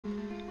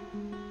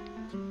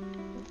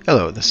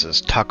Hello, this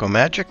is Taco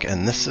Magic,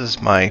 and this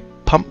is my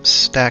pump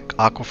stack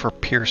aquifer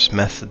pierce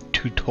method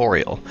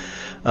tutorial.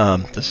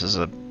 This is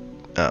a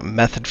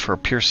method for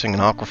piercing an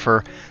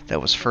aquifer that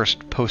was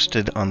first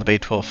posted on the Bay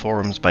 12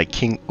 forums by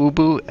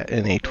Kingubu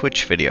in a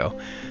Twitch video.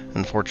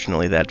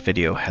 Unfortunately, that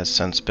video has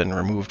since been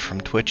removed from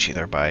Twitch,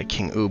 either by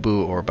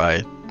Kingubu or by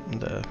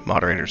the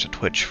moderators at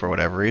Twitch for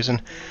whatever reason.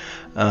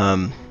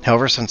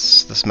 However,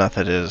 since this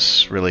method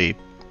is really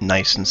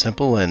nice and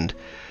simple and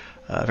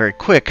very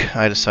quick,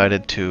 I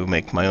decided to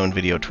make my own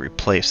video to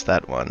replace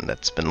that one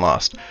that's been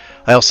lost.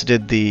 I also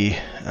did the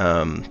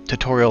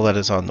tutorial that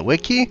is on the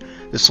wiki.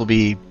 This will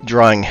be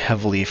drawing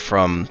heavily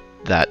from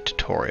that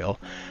tutorial.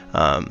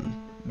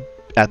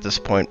 At this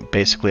point,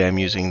 basically I'm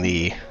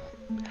using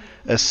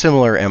a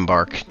similar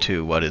embark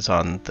to what is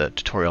on the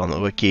tutorial on the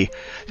wiki.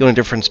 The only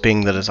difference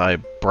being that is I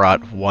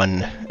brought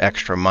one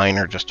extra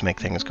miner just to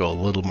make things go a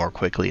little more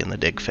quickly in the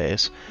dig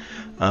phase.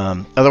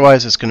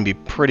 Otherwise, it's going to be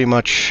pretty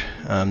much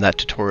that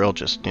tutorial,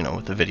 just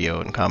with the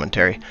video and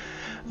commentary.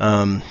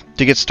 To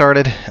get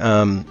started,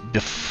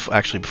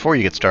 before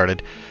you get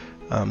started,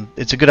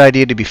 it's a good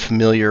idea to be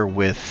familiar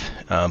with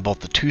both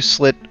the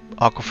two-slit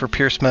aquifer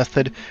pierce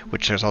method,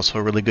 which there's also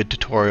a really good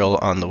tutorial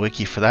on the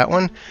wiki for that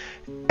one,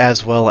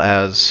 as well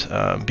as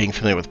being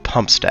familiar with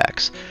pump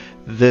stacks.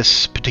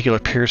 This particular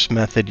pierce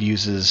method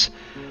uses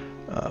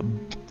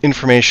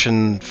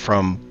information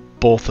from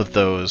both of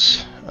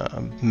those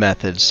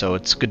methods, so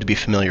it's good to be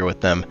familiar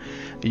with them.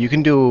 You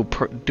can do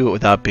it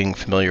without being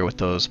familiar with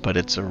those, but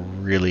it's a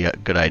really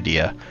good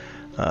idea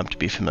to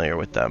be familiar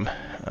with them.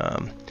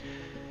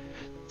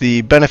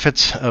 The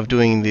benefits of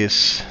doing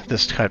this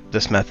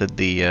method,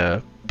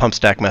 the pump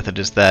stack method,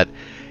 is that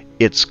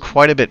it's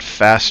quite a bit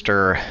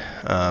faster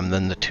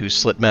than the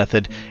two-slit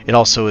method. It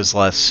also is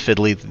less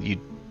fiddly.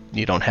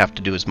 You don't have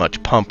to do as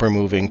much pump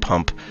removing,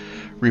 pump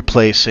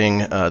replacing.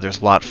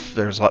 There's a lot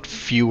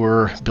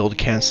fewer build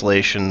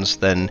cancellations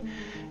than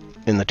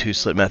in the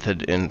two-slit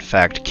method. In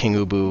fact,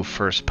 Kingubu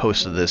first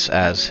posted this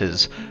as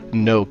his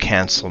no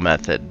cancel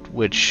method,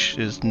 which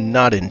is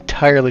not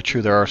entirely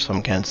true. There are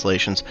some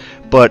cancellations,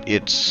 but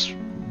it's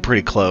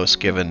pretty close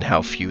given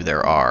how few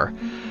there are.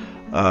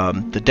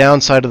 The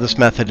downside of this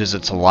method is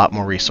it's a lot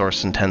more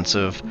resource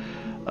intensive.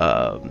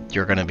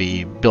 You're going to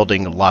be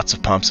building lots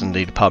of pumps and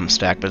need a pump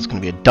stack, but it's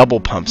going to be a double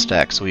pump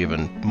stack, so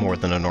even more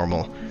than a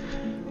normal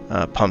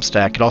pump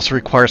stack. It also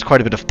requires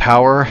quite a bit of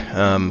power.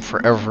 For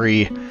about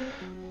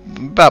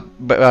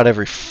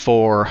every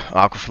 4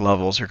 aquifer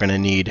levels, you're going to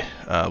need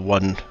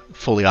one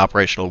fully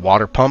operational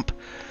water pump,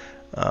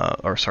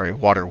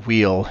 water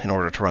wheel, in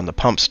order to run the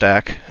pump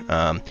stack.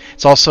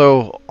 It's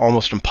also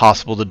almost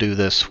impossible to do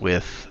this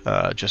with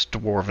just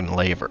dwarven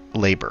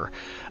labor,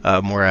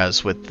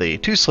 whereas with the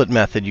two-slit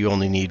method, you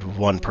only need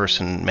one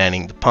person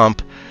manning the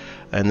pump.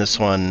 And this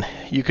one,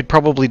 you could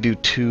probably do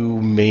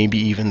 2, maybe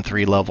even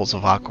 3 levels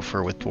of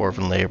aquifer with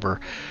dwarven labor,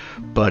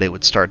 but it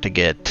would start to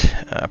get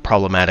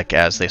problematic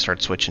as they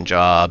start switching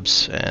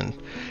jobs, and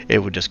it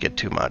would just get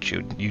too much.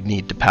 You'd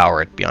need to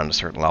power it beyond a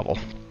certain level.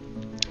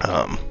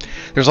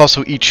 There's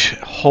also each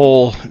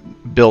hole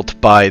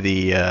built by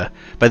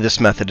this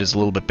method is a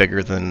little bit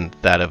bigger than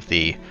that of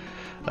the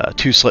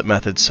two-slit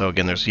method, so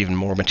again, there's even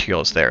more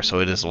materials there. So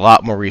it is a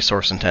lot more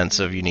resource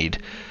intensive. You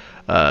need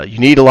a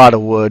lot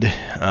of wood,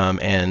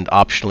 and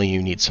optionally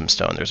you need some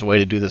stone. There's a way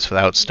to do this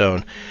without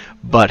stone,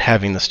 but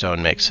having the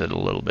stone makes it a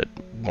little bit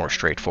more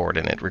straightforward,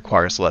 and it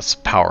requires less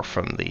power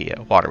from the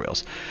water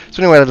wheels.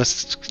 So anyway,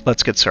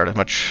 let's get started.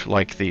 Much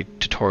like the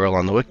tutorial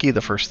on the wiki, the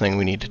first thing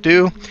we need to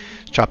do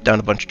is chop down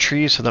a bunch of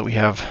trees so that we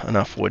have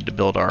enough wood to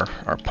build our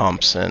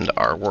pumps and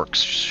our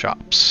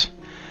workshops.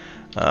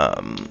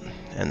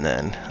 And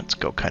then let's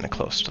go kind of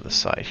close to the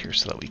side here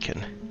so that we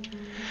can...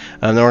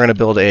 And then we're going to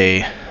build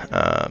a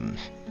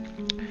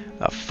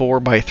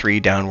 4x3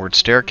 downward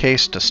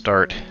staircase to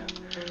start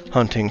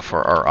hunting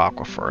for our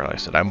aquifer. Like I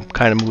said, I'm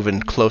kind of moving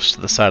close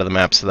to the side of the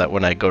map so that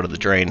when I go to the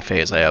drain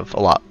phase, I have a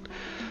lot.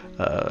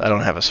 I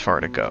don't have as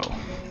far to go.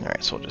 All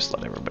right, so we'll just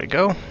let everybody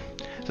go.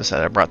 As I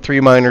said, I brought 3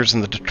 miners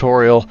in the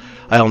tutorial.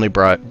 I only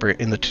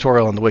in the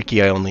tutorial on the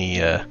wiki, I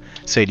only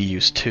say to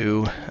use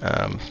 2.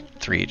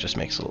 3 just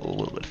makes it a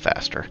little bit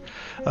faster.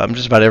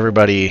 Just about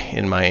everybody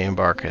in my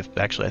embark,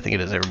 actually I think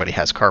it is everybody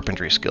has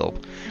carpentry skill,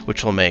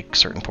 which will make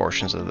certain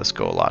portions of this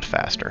go a lot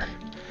faster.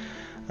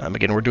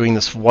 Again, we're doing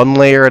this 1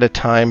 layer at a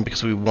time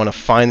because we want to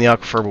find the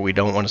aquifer, but we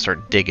don't want to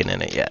start digging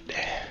in it yet.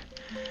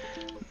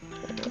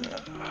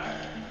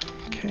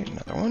 Okay,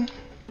 another one.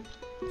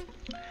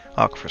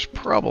 Aquifer's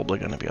probably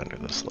going to be under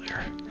this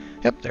layer.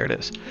 Yep, there it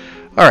is.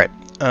 Alright,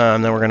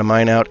 then we're going to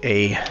mine out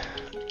a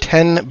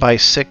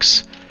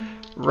 10x6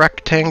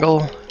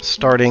 rectangle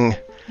starting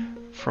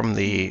from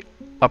the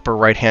upper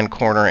right hand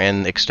corner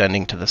and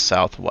extending to the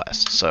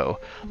southwest, so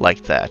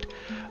like that.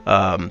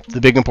 The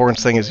big important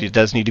thing is it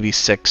does need to be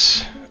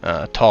 6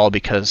 tall,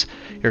 because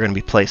you're going to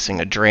be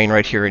placing a drain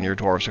right here, and your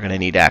dwarves are going to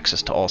need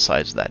access to all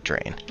sides of that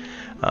drain.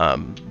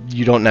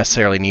 You don't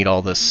necessarily need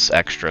all this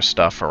extra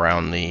stuff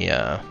around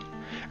the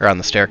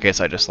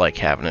staircase. I just like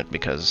having it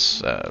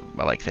because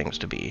I like things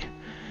to be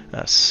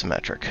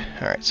symmetric.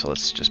 Alright, so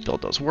let's just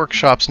build those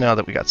workshops now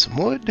that we got some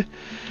wood.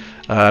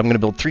 I'm going to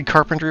build 3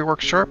 carpentry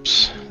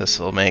workshops. This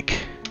will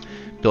make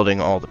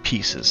building all the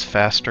pieces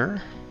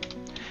faster,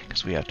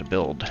 because we have to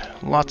build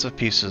lots of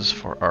pieces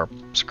for our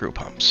screw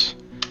pumps.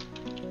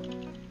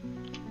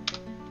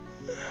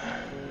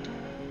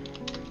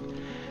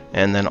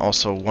 And then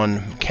also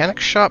 1 mechanic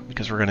shop,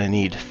 because we're going to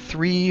need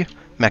 3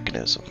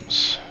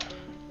 mechanisms.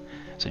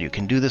 So you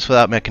can do this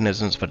without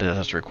mechanisms, but it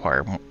does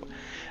require,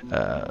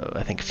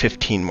 I think,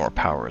 15 more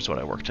power is what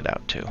I worked it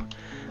out to.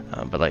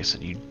 But like I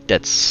said,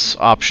 that's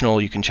optional.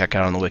 You can check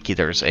out on the wiki.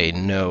 There's a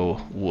no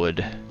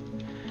wood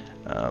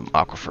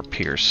aquifer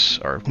pierce,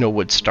 or no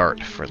wood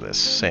start for this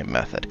same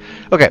method.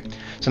 Okay,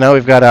 so now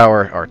we've got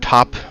our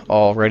top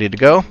all ready to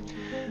go.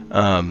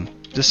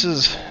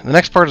 The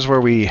next part is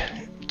where we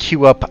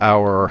queue up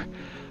our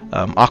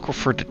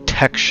aquifer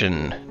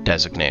detection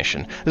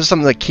designation. This is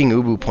something that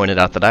Kingubu pointed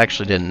out that I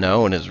actually didn't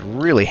know and is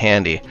really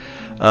handy.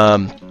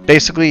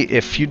 Basically,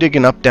 if you dig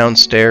an up-down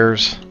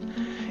stairs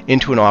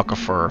into an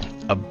aquifer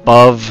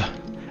above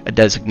a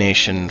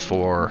designation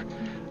for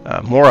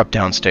more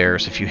up-down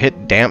stairs, if you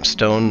hit damp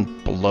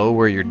stone below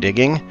where you're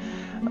digging,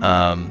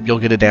 you'll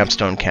get a damp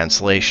stone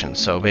cancellation.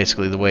 So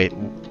basically,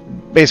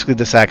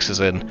 this acts as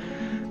an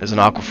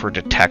aquifer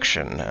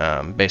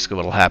detection. Basically,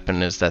 what will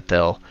happen is that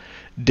they'll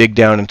dig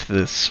down into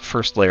this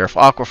first layer of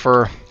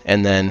aquifer,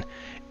 and then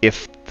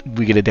if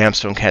we get a damp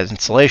stone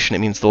cancellation, it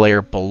means the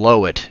layer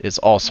below it is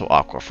also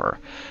aquifer.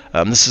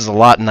 This is a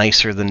lot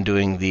nicer than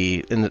doing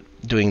the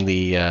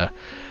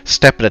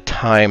step at a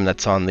time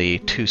that's on the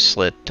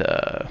two-slit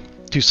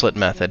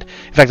method.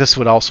 In fact, this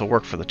would also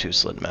work for the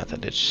two-slit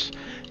method. It's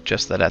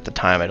just that at the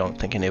time I don't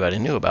think anybody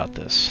knew about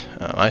this.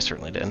 I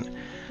certainly didn't.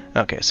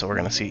 Okay, so we're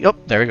going to see... Oh,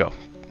 there we go.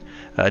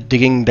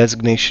 Digging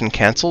designation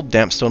canceled,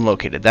 damp stone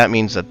located. That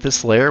means that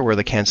this layer where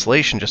the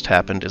cancellation just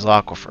happened is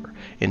aquifer.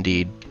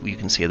 Indeed, you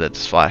can see that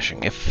it's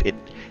flashing. If it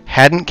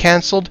hadn't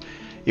canceled,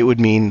 it would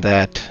mean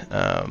that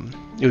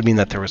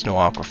there was no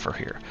aquifer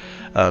here,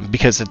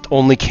 because it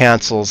only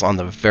cancels on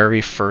the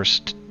very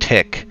first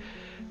tick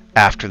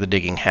after the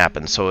digging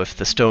happens. So if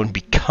the stone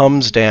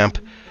becomes damp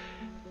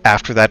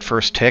after that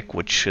first tick,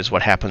 which is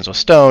what happens with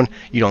stone,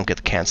 you don't get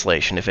the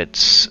cancellation. If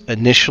it's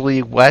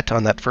initially wet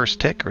on that first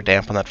tick or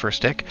damp on that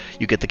first tick,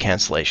 you get the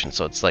cancellation.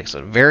 So it's like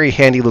a very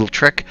handy little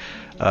trick,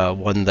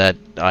 one that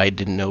I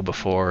didn't know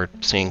before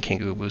seeing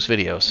Kingubu's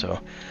video.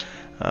 So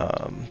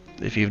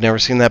if you've never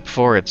seen that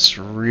before, it's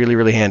really,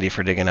 really handy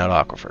for digging out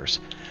aquifers,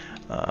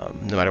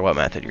 no matter what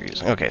method you're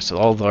using. Okay, so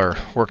all of our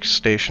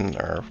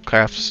workstation, our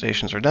craft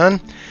stations are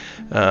done.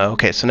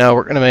 Okay, so now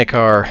we're going to make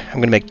I'm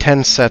going to make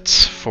 10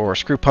 sets for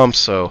screw pumps,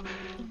 so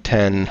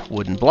 10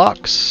 wooden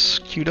blocks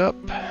queued up,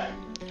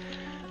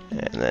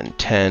 and then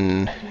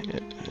 10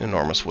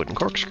 enormous wooden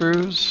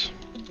corkscrews.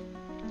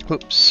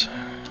 Whoops.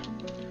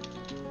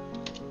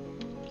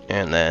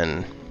 And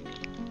then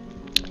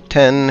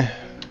 10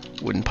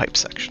 wooden pipe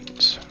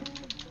sections.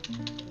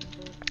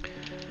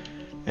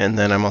 And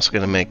then I'm also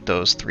going to make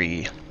those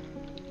 3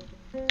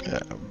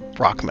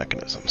 rock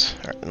mechanisms.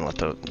 All right, and let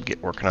those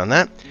get working on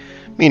that.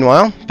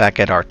 Meanwhile, back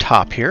at our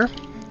top here,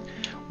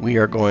 we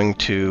are going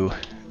to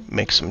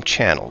make some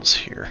channels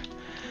here.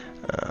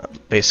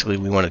 Basically,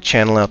 we want to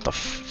channel out the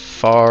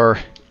far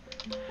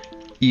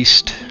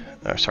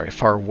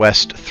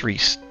west 3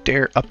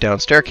 up-down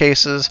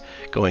staircases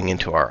going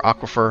into our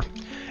aquifer,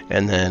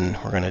 and then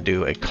we're going to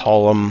do a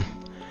column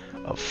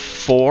of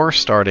 4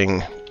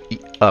 starting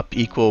up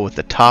equal with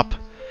the top,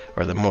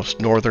 or the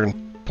most northern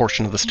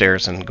portion of the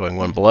stairs, and going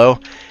 1 below,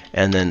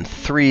 and then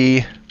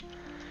 3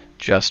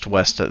 just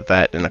west of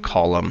that in a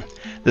column.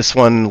 This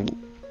one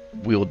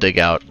we will dig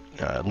out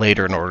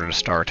later in order to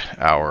start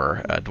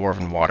our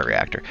dwarven water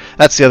reactor.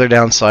 That's the other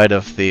downside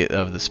of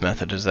this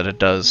method, is that it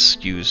does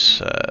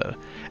use,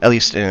 at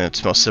least in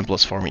its most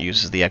simplest form, it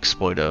uses the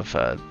exploit of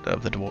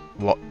the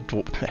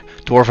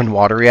dwarven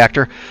water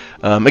reactor.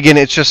 Again,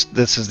 it's just,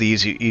 this is the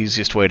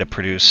easiest way to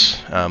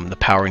produce the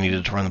power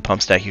needed to run the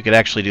pump stack. You could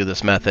actually do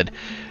this method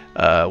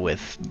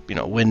with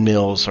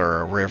windmills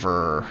or a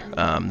river.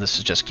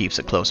 This just keeps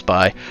it close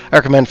by. I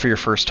recommend for your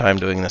first time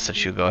doing this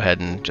that you go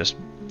ahead and just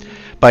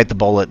bite the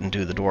bullet and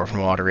do the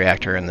dwarven water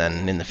reactor, and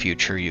then in the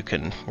future you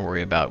can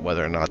worry about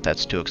whether or not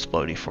that's too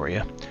explodey for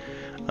you,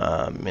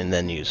 and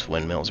then use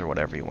windmills or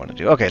whatever you want to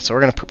do. Okay, so we're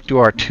going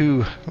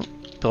to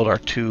build our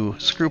 2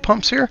 screw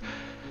pumps here.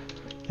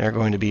 They're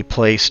going to be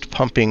placed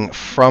pumping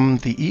from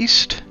the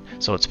east,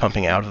 so it's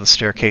pumping out of the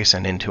staircase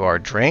and into our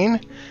drain.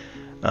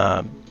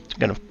 I'm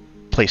going to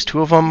place 2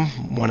 of them,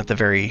 one at the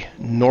very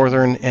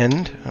northern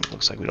end. It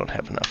looks like we don't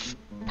have enough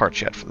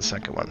parts yet for the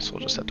second one, so we'll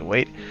just have to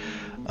wait.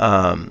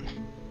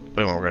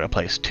 But we're going to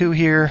place 2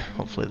 here.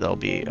 Hopefully they'll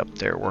be up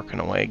there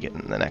working away,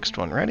 getting the next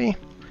one ready.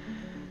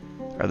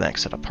 Or the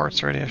next set of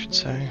parts ready, I should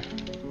say.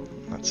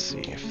 Let's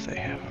see if they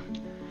have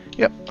them.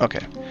 Yep,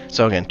 okay.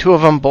 So again, 2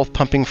 of them, both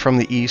pumping from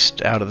the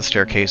east out of the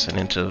staircase and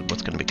into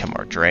what's going to become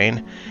our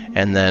drain.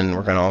 And then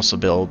we're going to also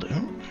build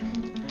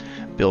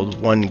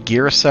 1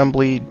 gear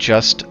assembly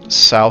just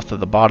south of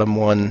the bottom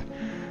one,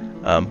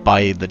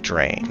 by the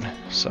drain.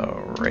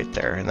 So right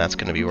there, and that's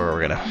going to be where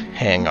we're going to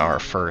hang our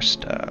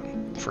first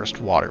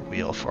water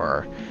wheel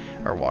for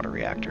our water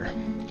reactor.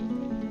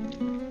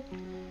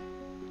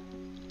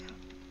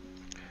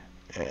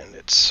 And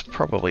it's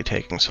probably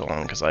taking so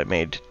long because I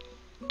made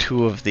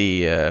two of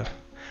the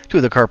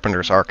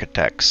carpenter's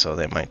architects, so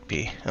they might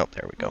be. Oh,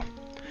 there we go.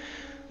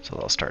 So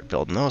they'll start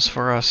building those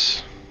for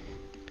us.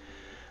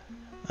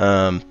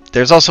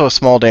 There's also a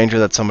small danger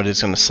that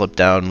somebody's going to slip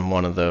down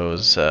one of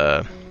those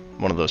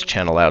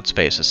channel out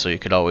spaces, so you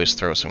could always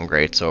throw some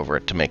grates over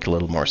it to make it a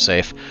little more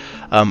safe.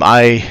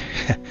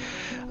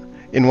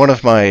 In one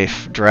of my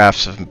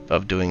drafts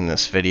of doing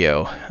this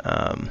video,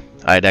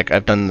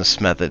 I've done this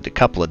method a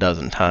couple of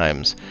dozen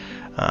times.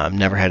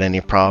 Never had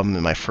any problem.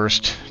 In my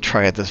first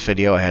try at this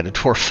video, I had a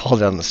dwarf fall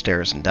down the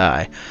stairs and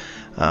die,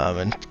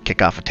 and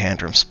kick off a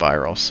tantrum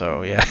spiral.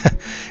 So yeah,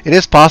 it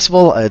is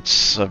possible.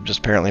 It's just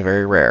apparently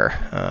very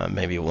rare.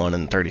 Maybe 1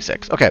 in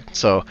 36. Okay,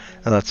 so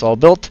that's all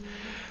built.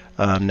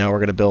 Now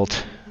we're going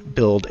to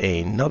build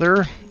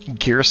another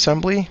gear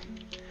assembly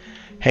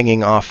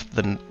hanging off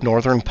the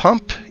northern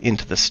pump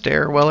into the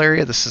stairwell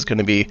area. This is going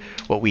to be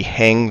what we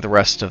hang the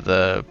rest of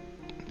the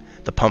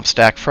pump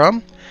stack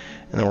from.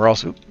 And then we're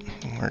also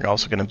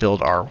going to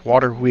build our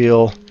water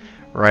wheel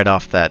right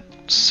off that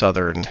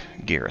southern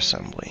gear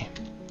assembly.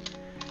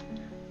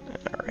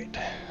 Alright,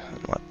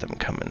 and let them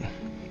come in.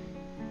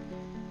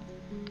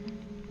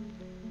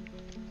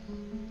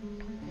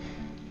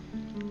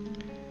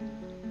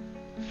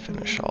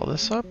 Finish all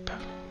this up.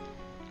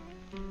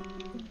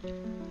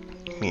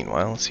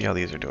 Meanwhile, let's see how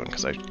these are doing,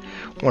 because I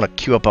want to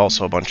queue up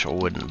also a bunch of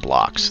wooden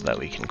blocks so that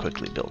we can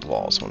quickly build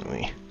walls when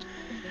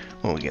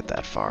we get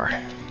that far.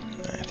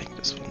 I think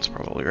this one's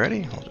probably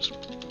ready. We'll just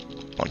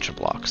a bunch of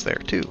blocks there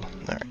too.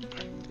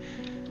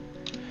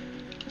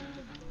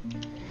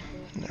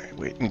 Alright,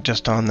 waiting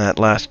just on that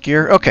last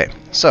gear. Okay,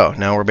 so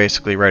now we're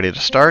basically ready to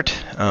start.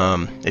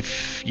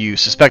 If you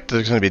suspect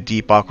there's going to be a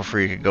deep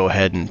aquifer, you could go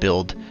ahead and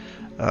build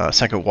a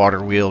second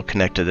water wheel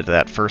connected to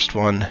that first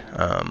one.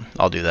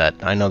 I'll do that.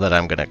 I know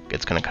that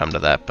it's gonna come to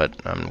that, but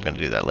I'm gonna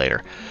do that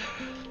later.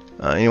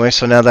 Anyway,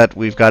 so now that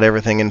we've got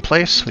everything in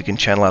place, we can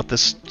channel out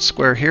this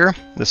square here.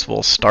 This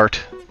will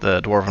start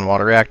the dwarven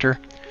water reactor.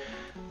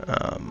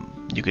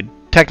 You could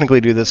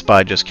technically do this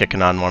by just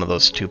kicking on one of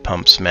those two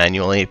pumps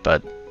manually,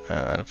 but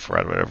for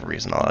whatever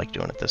reason I like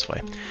doing it this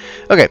way.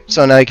 Okay,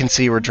 so now you can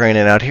see we're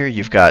draining out here.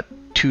 You've got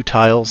 2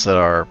 tiles that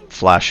are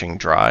flashing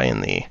dry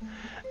in the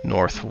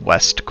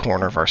northwest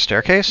corner of our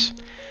staircase.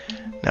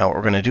 Now what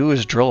we're going to do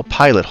is drill a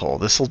pilot hole.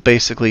 This will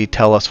basically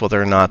tell us whether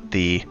or not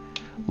the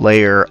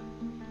layer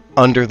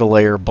under the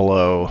layer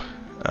below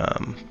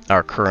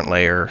our current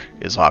layer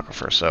is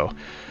aquifer. So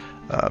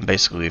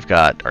basically we've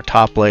got our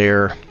top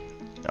layer,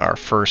 our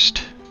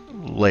first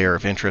layer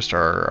of interest,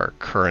 our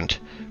current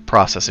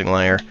processing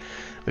layer.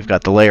 We've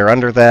got the layer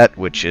under that,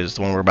 which is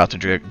the one we're about to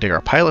dig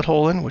our pilot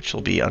hole in, which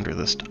will be under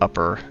this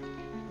upper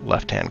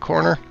left-hand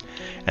corner.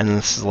 And then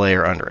this is the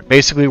layer under it.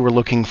 Basically, we're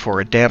looking for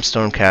a damp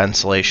stone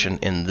cancellation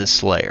in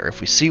this layer.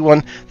 If we see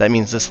one, that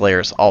means this layer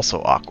is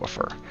also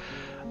aquifer.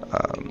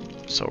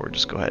 So we'll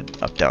just go ahead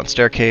up down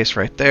staircase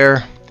right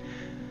there.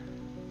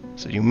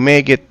 So you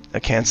may get a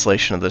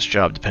cancellation of this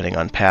job depending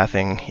on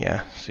pathing.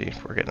 Yeah, see,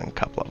 we're getting a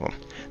couple of them.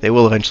 They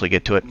will eventually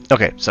get to it.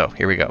 Okay, so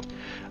here we go.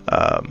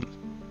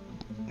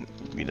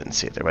 You didn't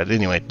see it there, but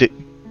anyway,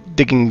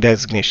 digging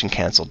designation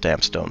canceled,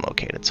 damp stone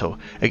located. So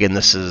again,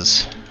 this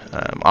is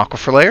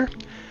aquifer layer.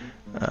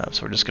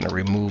 So we're just going to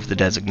remove the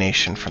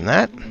designation from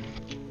that.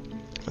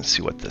 Let's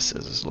see what this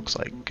is. This looks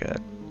like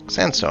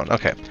sandstone.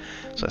 Okay,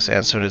 so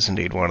sandstone is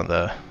indeed one of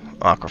the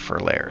aquifer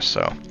layers.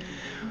 So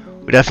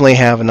we definitely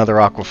have another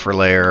aquifer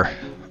layer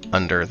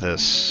under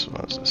this.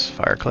 What is this?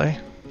 Fire clay?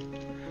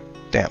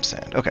 Damp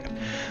sand. Okay.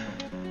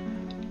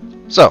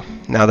 So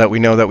now that we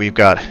know that we've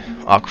got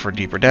aquifer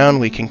deeper down,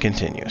 we can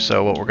continue.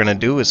 So what we're going to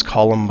do is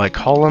column by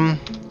column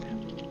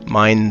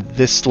mine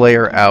this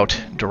layer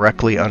out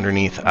directly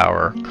underneath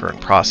our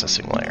current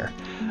processing layer.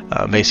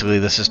 Basically,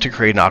 this is to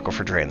create an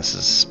aquifer drain. This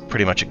is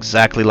pretty much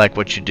exactly like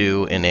what you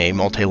do in a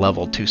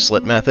multi-level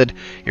 2-slit method.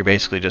 You're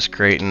basically just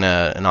creating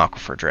an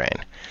aquifer drain.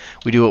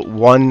 We do it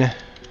 1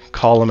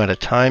 column at a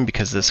time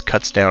because this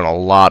cuts down a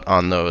lot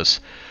on those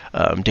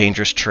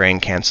dangerous terrain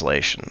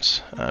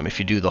cancellations. If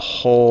you do the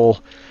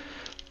whole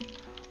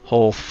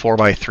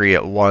 4x3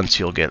 at once,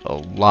 you'll get a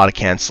lot of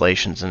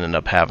cancellations and end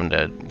up having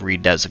to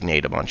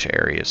redesignate a bunch of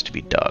areas to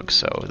be dug.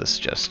 So this is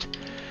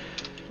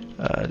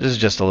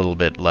just a little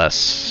bit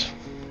less,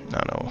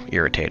 I don't know,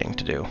 irritating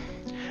to do.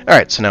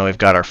 Alright, so now we've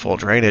got our full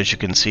drain. As you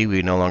can see,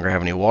 we no longer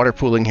have any water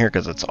pooling here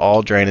because it's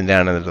all draining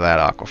down into that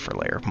aquifer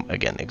layer.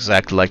 Again,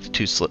 exactly like the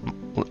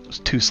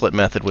two-slit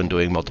method when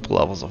doing multiple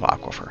levels of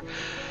aquifer.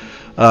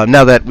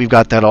 Now that we've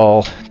got that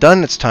all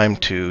done, it's time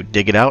to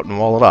dig it out and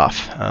wall it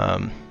off.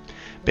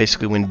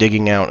 Basically, when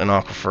digging out an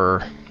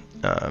aquifer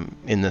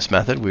in this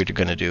method, we're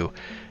going to do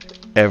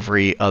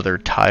every other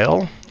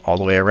tile all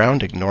the way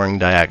around, ignoring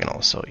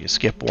diagonals. So you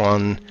skip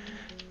one,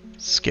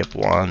 skip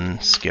one,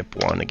 skip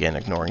one, again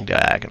ignoring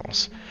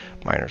diagonals.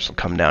 Miners will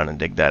come down and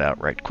dig that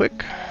out right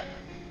quick.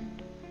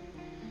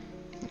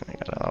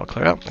 Got it all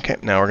cleared up. Okay,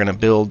 now we're going to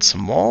build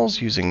some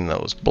walls using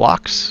those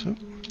blocks.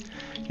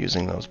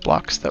 Using those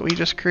blocks that we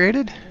just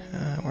created.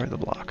 Where are the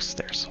blocks?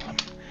 There's some.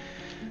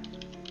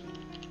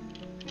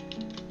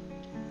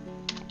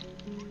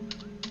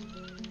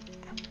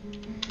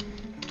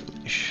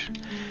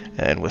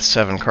 And with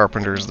 7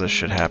 carpenters, this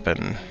should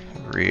happen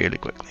really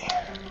quickly.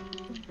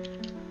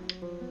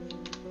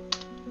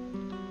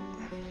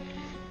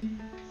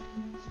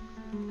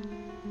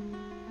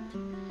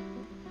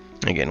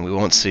 Again, we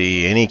won't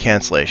see any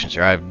cancellations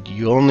here.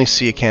 You only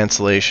see a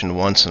cancellation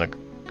once in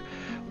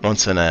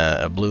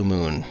a blue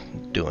moon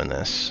doing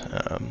this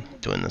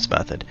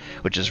method,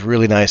 which is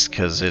really nice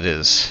because it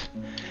is,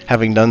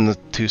 having done the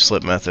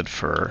 2-slit method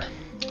for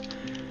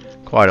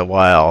quite a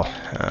while,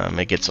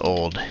 it gets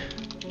old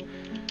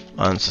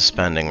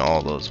unsuspending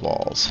all those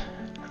walls.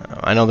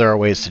 I know there are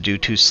ways to do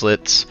 2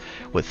 slits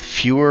with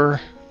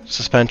fewer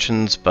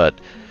suspensions, but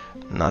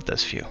not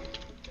this few.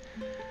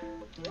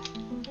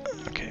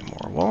 Okay,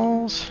 more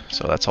walls.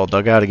 So that's all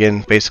dug out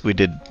again. Basically, we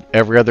did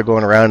every other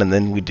going around, and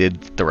then we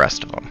did the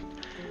rest of them.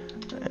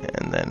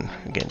 And then,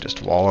 again,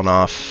 just walling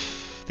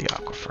off the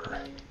aquifer.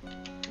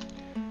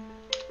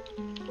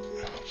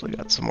 Hopefully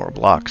got some more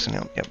blocks. And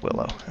yep,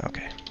 willow.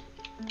 Okay.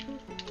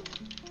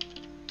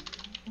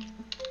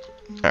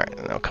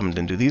 Alright, now come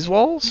and do these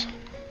walls.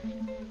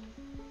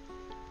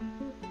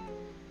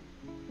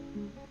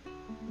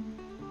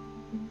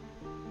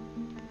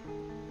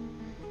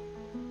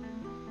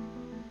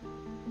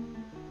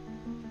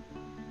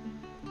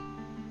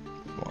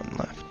 One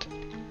left.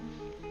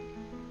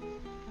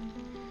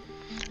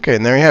 Okay,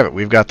 and there you have it.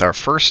 We've got our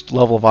first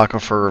level of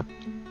aquifer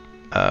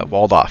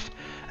walled off.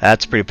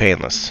 That's pretty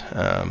painless.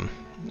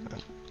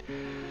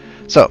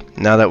 So,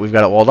 now that we've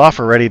got it walled off,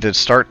 we're ready to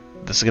start.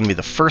 This is going to be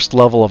the first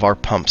level of our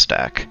pump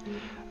stack.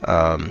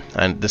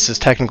 And this is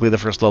technically the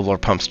first level of our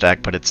pump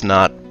stack, but it's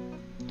not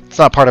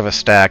part of a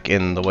stack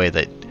in the way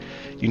that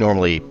you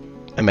normally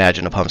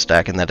imagine a pump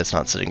stack, in that it's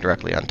not sitting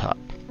directly on top.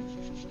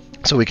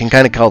 So we can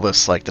kind of call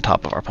this like the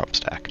top of our pump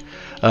stack.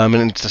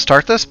 And to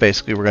start this,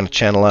 basically we're going to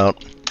channel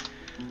out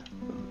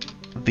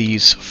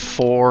these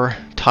 4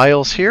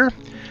 tiles here.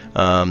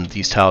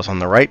 These tiles on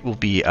the right will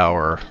be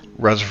our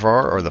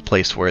reservoir, or the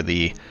place where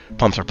the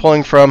pumps are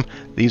pulling from.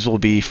 These will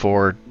be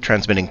for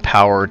transmitting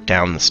power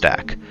down the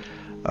stack.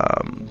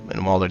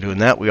 And while they're doing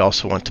that, we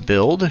also want to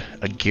build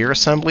a gear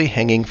assembly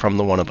hanging from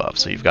the one above.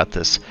 So you've got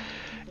this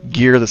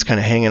gear that's kind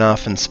of hanging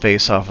off in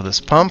space off of this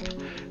pump.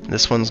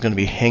 This one's going to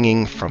be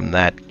hanging from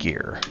that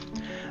gear.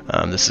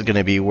 This is going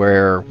to be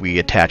where we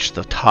attach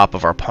the top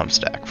of our pump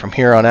stack. From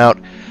here on out,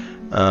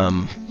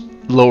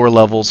 lower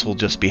levels will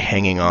just be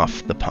hanging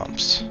off the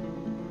pumps.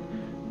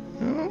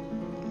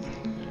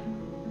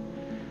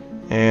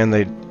 And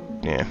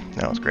yeah,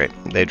 that was great.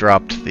 They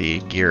dropped the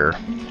gear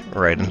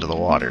right into the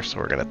water, so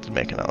we're going to have to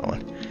make another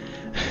one.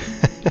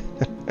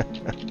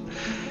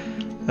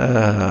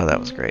 That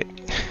was great.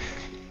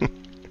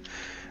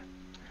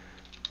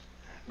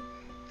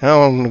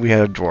 Oh, we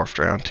had a dwarf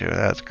drown too.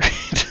 That's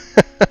great.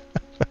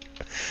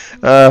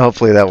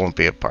 Hopefully that won't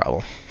be a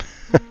problem.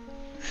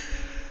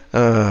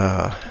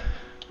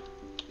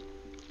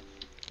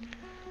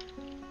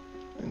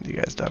 You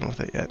guys done with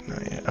it yet?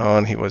 Not yet. Oh,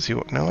 and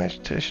no, I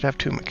should have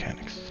 2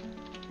 mechanics.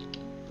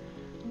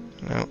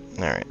 No.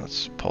 Alright,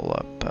 let's pull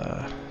up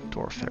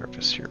dwarf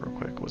therapist here real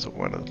quick.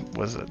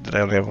 Did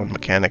I only have 1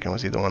 mechanic, and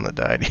was he the one that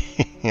died?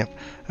 Yep.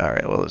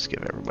 Alright, well, let's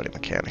give everybody a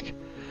mechanic.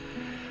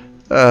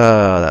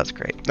 That's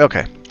great.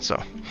 Okay,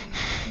 so.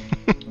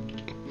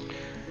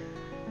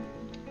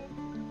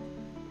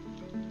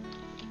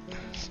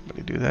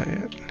 Somebody do that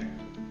yet?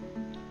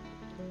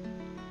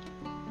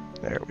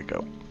 There we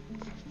go.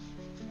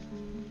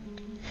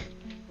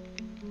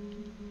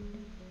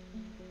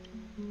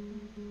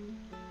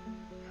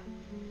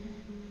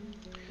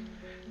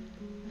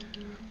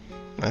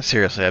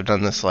 Seriously, I've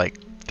done this like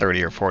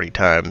 30 or 40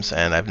 times,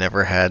 and I've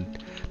never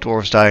had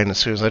dwarves die, and as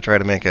soon as I try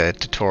to make a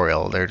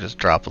tutorial, they're just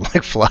dropping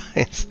like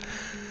flies.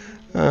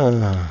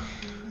 I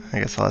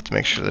guess I'll have to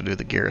make sure to do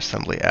the gear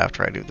assembly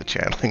after I do the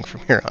channeling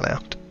from here on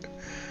out.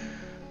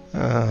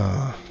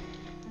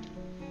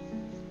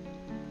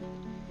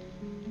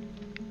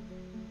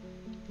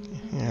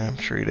 Yeah, I'm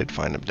sure you did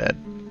find him dead.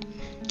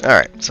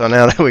 Alright, so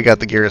now that we got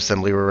the gear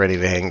assembly, we're ready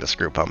to hang the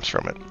screw pumps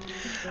from it.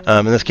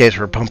 In this case,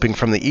 we're pumping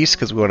from the east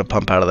because we want to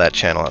pump out of that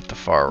channel at the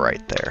far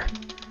right there.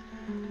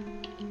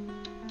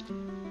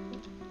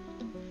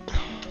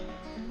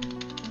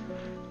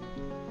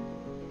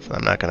 So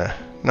I'm not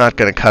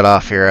gonna cut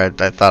off here.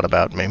 I thought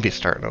about maybe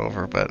starting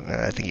over, but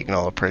I think you can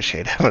all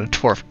appreciate having a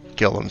dwarf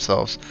kill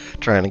themselves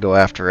trying to go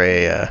after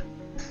a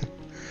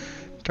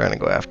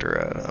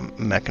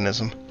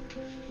mechanism.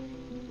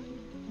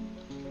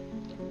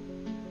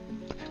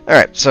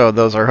 Alright, so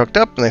those are hooked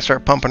up and they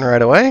start pumping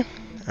right away.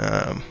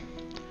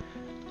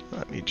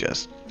 Let me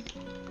just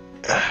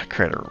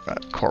create a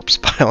corpse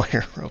pile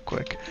here real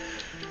quick.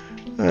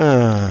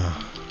 Alright,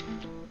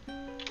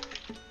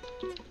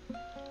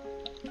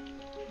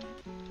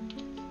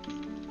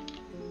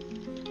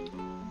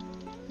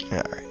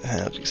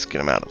 I'll just get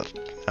them out of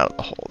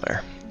the hole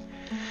there.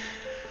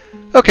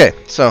 Okay,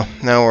 so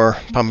now we're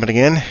pumping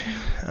again.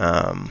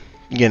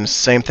 Again,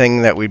 same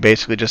thing that we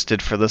basically just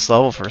did for this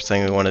level. First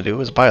thing we want to do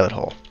is a pilot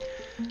hole.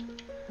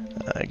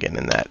 Again,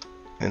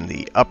 in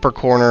the upper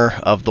corner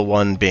of the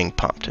one being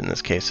pumped. In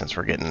this case, since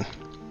we're getting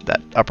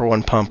that upper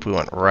one pumped, we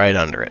went right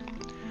under it.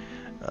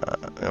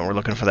 And we're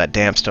looking for that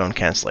damp stone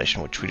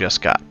cancellation, which we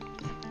just got.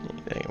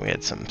 We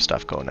had some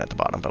stuff going at the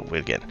bottom, but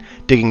again,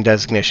 digging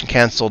designation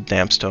canceled,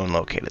 damp stone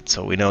located.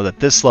 So we know that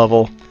this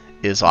level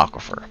is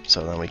aquifer.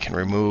 So then we can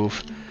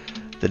remove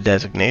the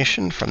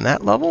designation from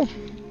that level.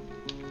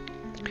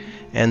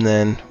 And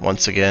then,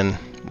 once again,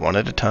 one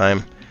at a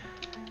time,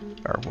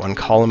 or one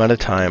column at a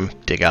time,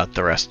 dig out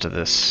the rest of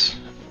this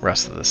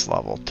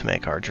level to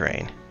make our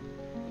drain.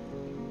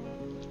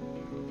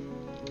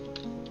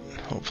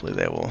 Hopefully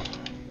they will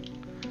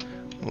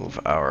move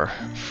our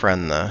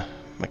friend the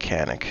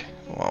mechanic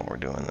while we're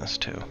doing this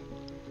too.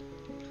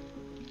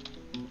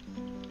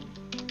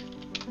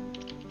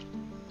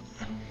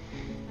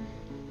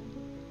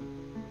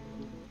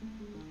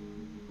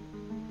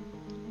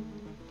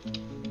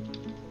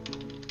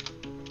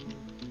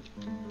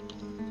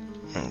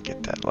 And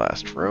get that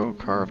last row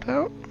carved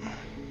out.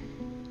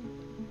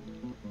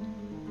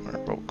 Or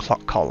row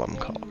column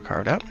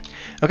carved out.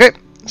 Okay,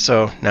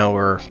 so now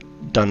we're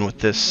done with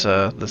this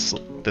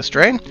this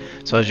drain.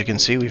 So as you can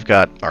see, we've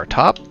got our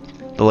top,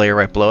 the layer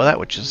right below that,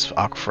 which is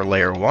aquifer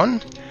layer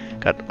 1.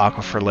 Got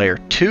aquifer layer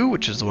 2,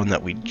 which is the one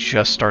that we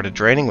just started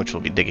draining, which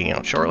we'll be digging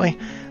out shortly.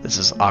 This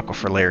is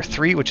aquifer layer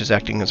 3, which is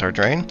acting as our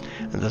drain.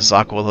 And this is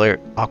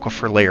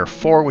aquifer layer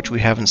 4, which we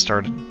haven't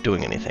started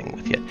doing anything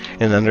with yet.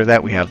 And under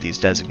that, we have these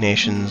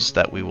designations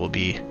that we will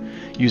be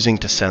using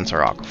to sense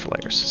our aquifer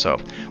layers. So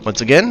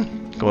once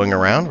again, going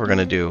around, we're going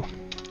to do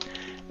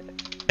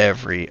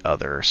every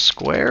other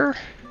square.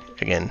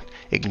 Again,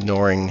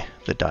 ignoring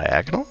the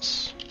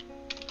diagonals.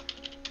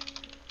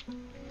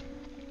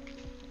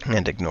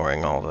 And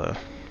ignoring all the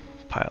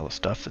pile of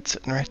stuff that's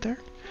sitting right there.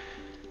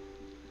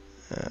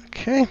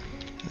 Okay,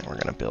 now we're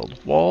going to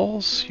build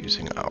walls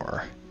using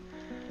our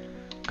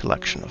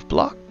collection of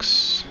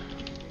blocks.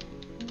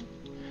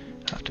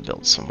 Have to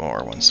build some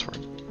more once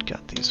we've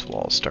got these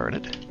walls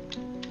started.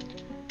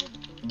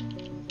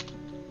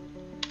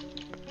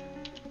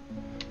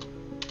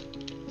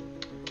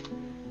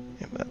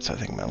 Yep, that's I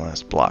think my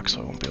last block,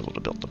 so I won't be able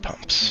to build the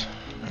pumps.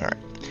 Alright,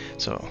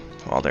 so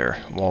while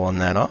they're walling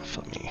that off,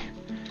 let me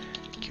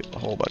a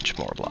whole bunch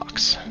more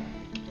blocks.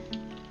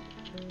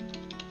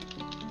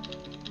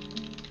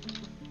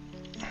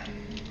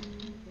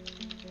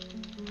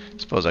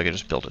 Suppose I could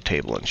just build a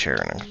table and chair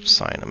and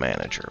assign a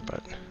manager,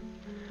 but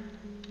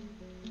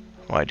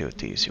why do it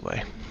the easy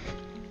way?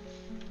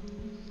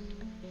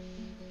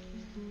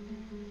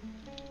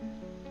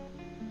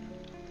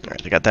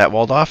 Alright, they got that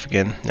walled off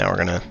again. Now we're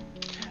gonna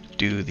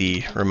do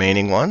the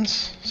remaining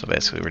ones. So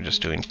basically we're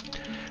just doing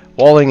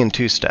walling in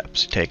 2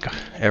 steps. You take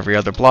every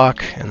other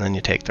block, and then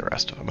you take the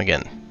rest of them.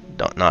 Again,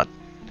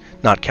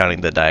 not counting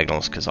the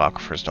diagonals, because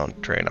aquifers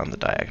don't drain on the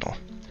diagonal.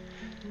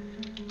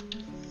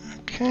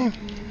 Okay.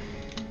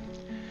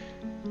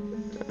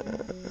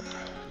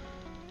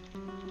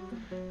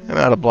 I'm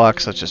out of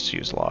blocks, let's just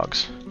use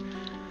logs.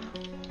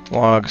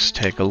 Logs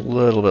take a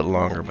little bit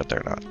longer, but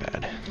they're not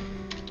bad.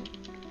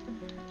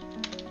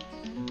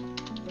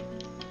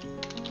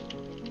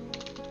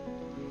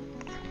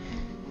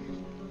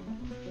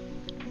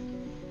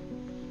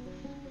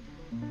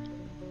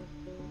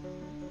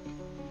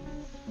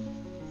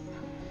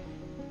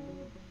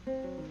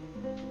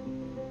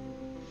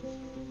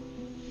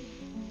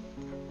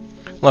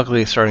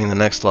 Luckily, starting the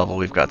next level,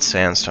 we've got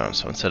sandstone,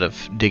 so instead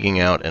of digging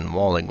out and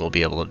walling, we'll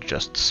be able to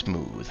just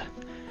smooth.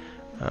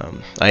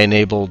 I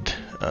enabled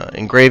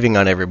engraving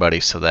on everybody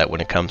so that when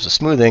it comes to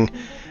smoothing,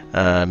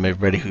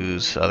 everybody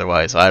who's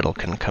otherwise idle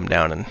can come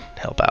down and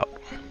help out.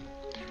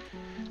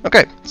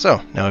 Okay,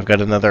 so now we've got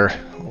another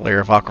layer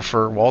of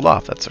aquifer walled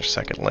off. That's our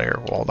second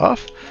layer walled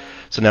off.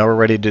 So now we're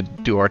ready to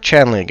do our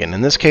channeling again. In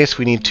this case,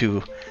 we need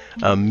to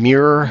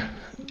mirror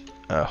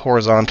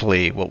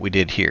horizontally what we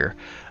did here.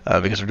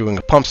 Because we're doing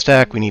a pump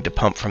stack, we need to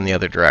pump from the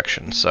other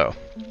direction. So,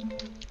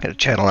 got to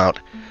channel out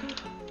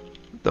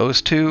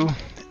those two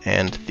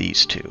and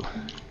these two.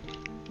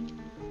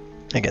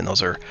 Again,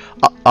 those are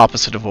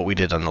opposite of what we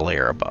did on the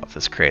layer above.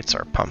 This creates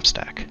our pump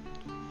stack.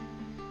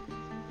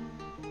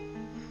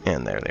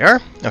 And there they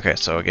are. Okay,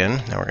 so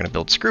again, now we're going to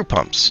build screw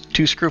pumps.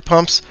 2 screw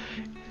pumps,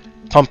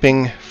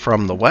 pumping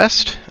from the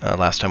west.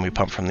 Last time we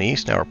pumped from the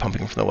east, now we're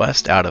pumping from the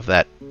west out of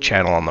that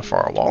channel on the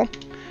far wall.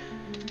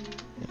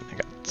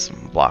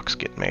 Some blocks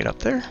get made up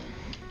there.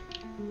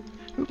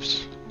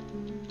 Oops.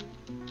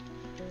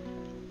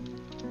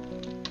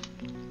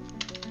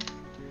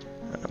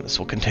 This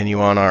will continue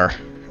on our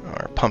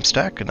pump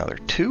stack, another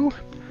 2.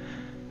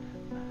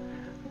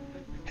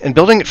 And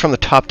building it from the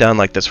top down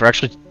like this, we're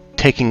actually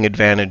taking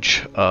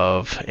advantage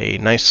of a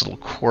nice little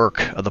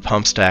quirk of the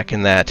pump stack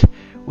in that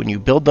when you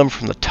build them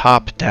from the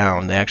top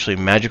down, they actually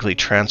magically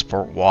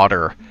transport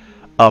water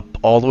up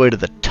all the way to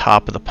the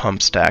top of the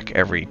pump stack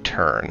every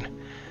turn.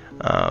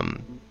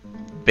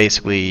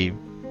 Basically,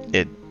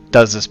 it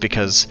does this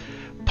because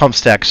pump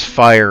stacks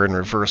fire in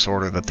reverse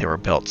order that they were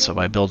built. So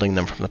by building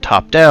them from the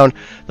top down,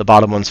 the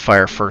bottom ones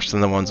fire first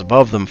and the ones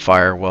above them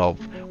fire. Well,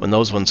 when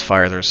those ones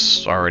fire,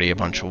 there's already a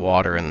bunch of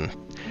water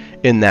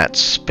in that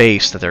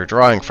space that they're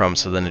drawing from,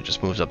 so then it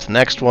just moves up to the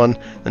next one,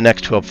 the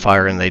next two up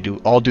fire, and they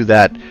all do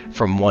that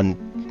from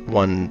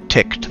one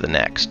tick to the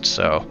next.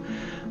 So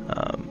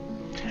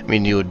I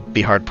mean, you would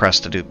be hard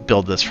pressed to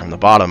build this from the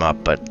bottom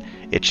up, but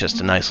it's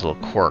just a nice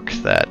little quirk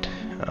that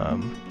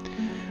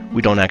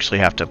we don't actually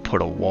have to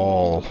put a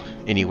wall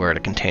anywhere to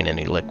contain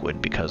any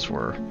liquid because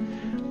we're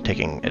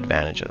taking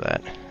advantage of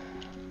that.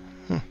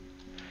 Wonder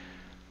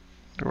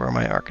where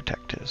my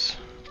architect is.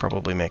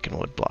 Probably making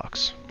wood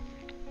blocks.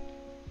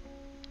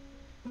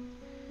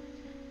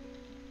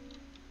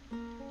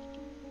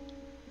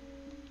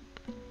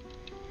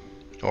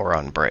 Or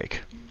on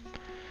break.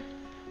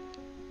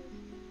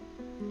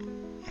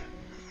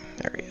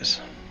 There he is.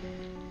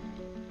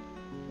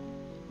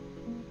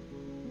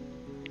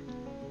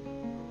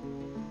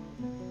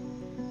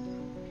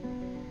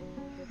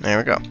 There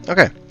we go.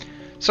 Okay,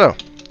 so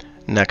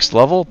next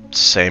level,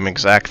 same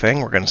exact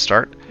thing. We're going to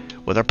start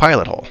with our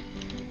pilot hole.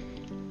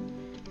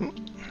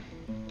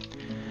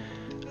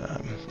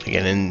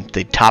 Again, in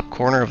the top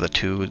corner of the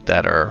two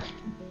that are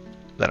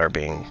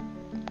being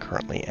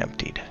currently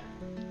emptied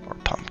or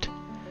pumped.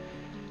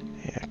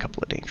 Yeah, a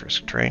couple of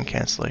dangerous terrain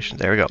cancellations.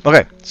 There we go.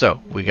 Okay, so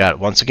we got,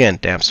 once again,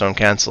 dampstone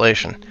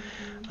cancellation.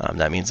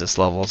 That means this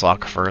level is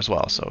aquifer as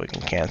well, so we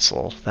can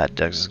cancel that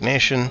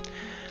designation.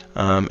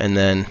 And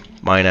then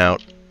mine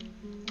out,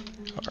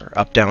 or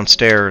up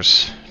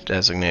downstairs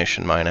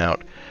designation, mine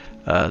out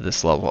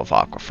this level of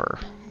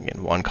aquifer.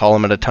 Again, one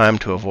column at a time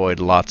to avoid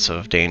lots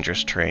of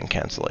dangerous terrain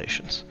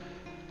cancellations.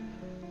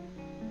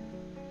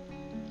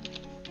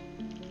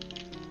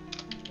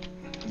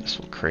 This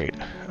will create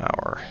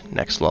our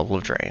next level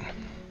of drain.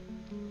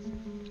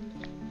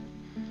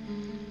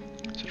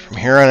 So from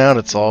here on out,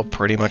 it's all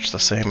pretty much the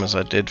same as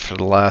I did for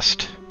the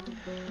last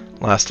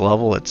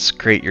level. It's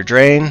create your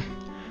drain,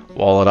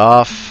 wall it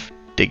off,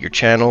 dig your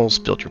channels,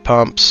 build your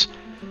pumps,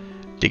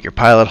 dig your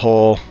pilot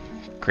hole,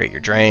 create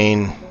your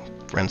drain,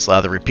 rinse,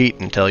 lather, repeat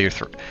until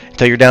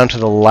you're down to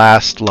the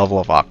last level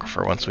of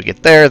aquifer. Once we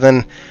get there,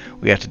 then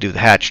we have to do the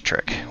hatch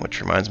trick, which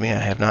reminds me I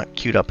have not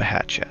queued up a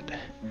hatch yet.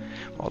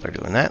 While they're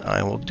doing that,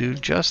 I will do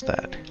just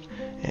that.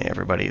 And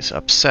everybody's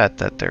upset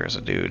that there's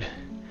a dude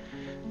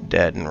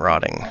dead and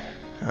rotting.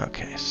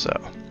 Okay, so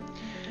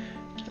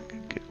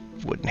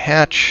wooden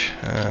hatch.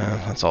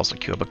 Let's also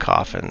queue up a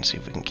coffin, see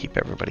if we can keep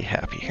everybody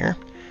happy here.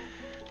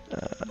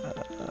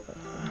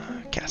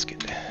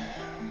 Casket.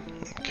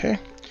 Okay.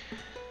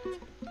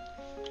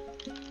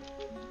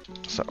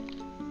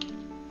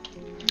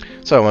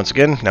 So once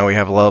again, now we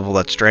have a level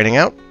that's draining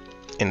out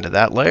into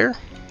that layer.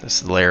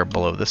 This is the layer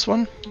below this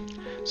one.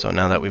 So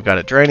now that we've got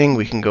it draining,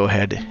 we can go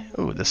ahead.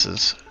 Oh, this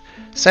is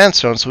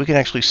sandstone, so we can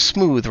actually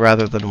smooth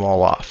rather than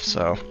wall off.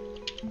 So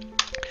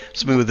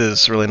smooth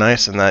is really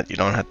nice in that you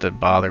don't have to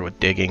bother with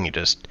digging. You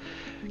just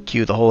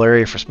cue the whole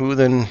area for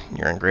smoothing.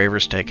 Your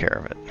engravers take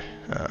care of it.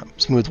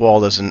 Smooth wall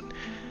doesn't.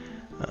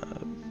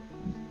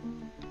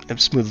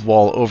 Smooth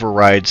wall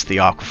overrides the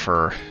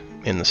aquifer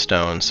in the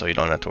stone, so you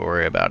don't have to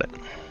worry about it.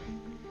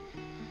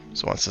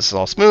 So once this is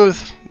all smooth,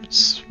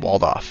 it's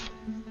walled off.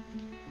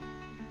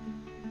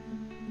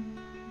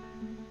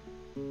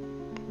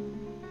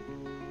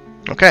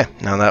 Okay,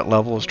 now that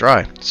level is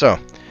dry. So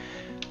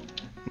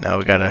now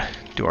we gotta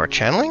do our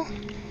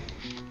channeling.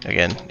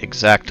 Again,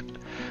 exact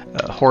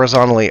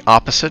horizontally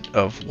opposite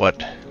of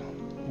what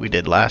we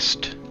did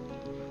last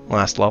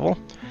level.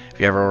 If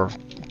you ever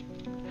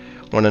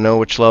want to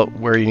know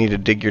where you need to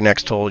dig your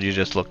next hole, you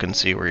just look and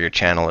see where your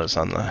channel is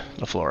on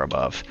the floor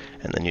above,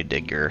 and then you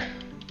dig your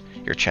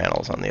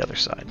channels on the other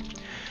side.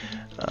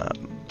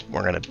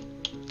 We're going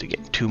to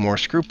get 2 more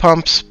screw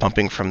pumps,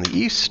 pumping from the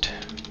east,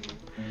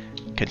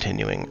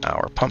 continuing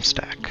our pump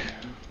stack.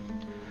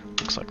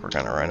 Looks like we're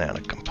going to run out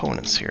of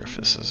components here if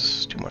this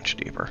is too much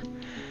deeper.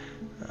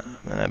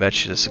 And I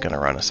bet you this is going to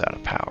run us out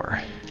of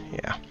power.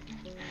 Yeah.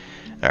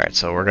 Alright,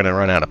 so we're going to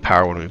run out of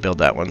power when we build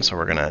that one, so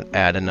we're going to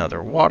add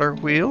another water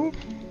wheel.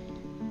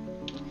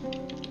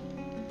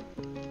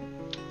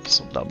 This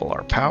will double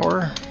our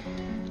power.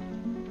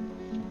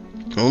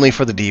 Only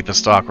for the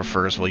deepest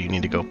aquifers will you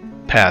need to go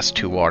past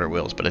 2 water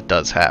wheels, but it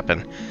does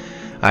happen.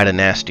 I had a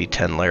nasty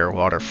 10-layer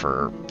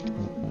aquifer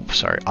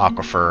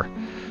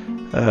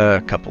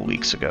a couple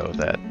weeks ago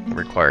that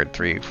required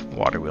 3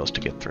 water wheels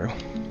to get through.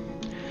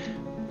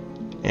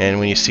 And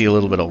when you see a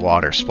little bit of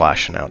water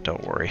splashing out,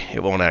 don't worry.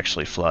 It won't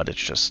actually flood, it's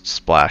just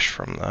splash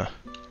from the...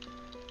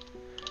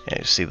 And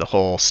you see the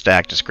whole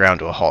stack just ground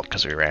to a halt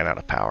because we ran out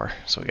of power.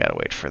 So we gotta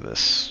wait for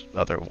this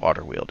other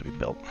water wheel to be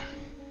built.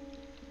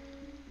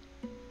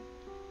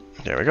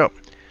 There we go.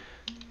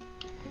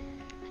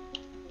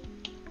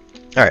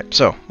 Alright,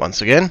 so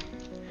once again,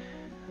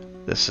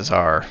 this is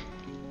our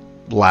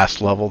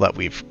last level that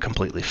we've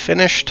completely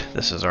finished.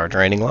 This is our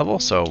draining level,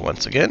 so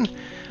once again,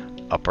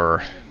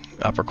 upper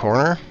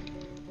corner,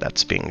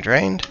 that's being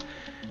drained.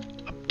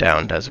 Up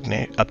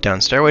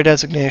down stairway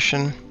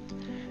designation,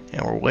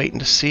 And we're waiting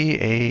to see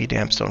a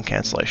damstone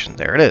cancellation.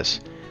 There it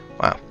is.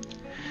 Wow.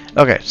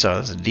 Okay, so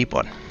this is a deep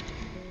one.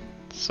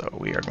 So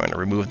we are going to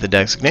remove the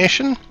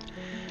designation,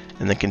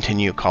 and then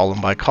continue column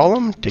by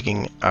column,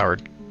 digging our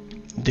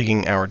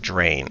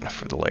drain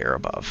for the layer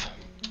above.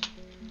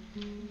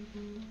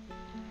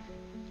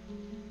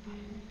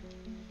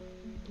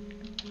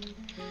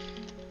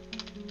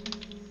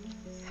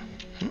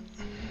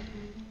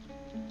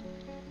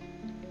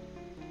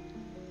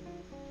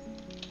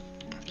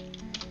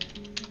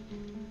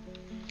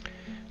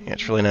 Yeah,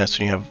 it's really nice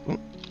when you have.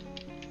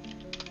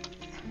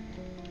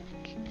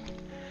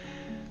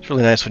 It's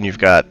really nice when you've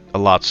got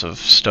lots of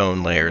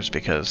stone layers,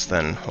 because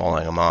then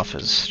walling them off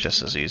is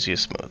just as easy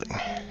as smoothing.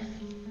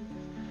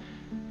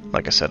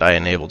 Like I said, I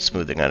enabled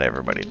smoothing on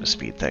everybody to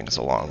speed things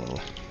along.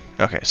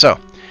 Okay, so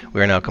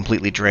we are now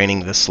completely draining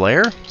this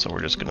layer, so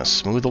we're just going to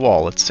smooth the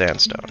wall with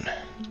sandstone.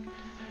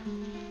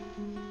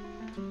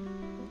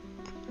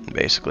 And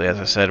basically, as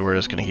I said, we're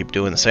just going to keep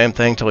doing the same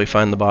thing until we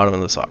find the bottom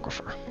of this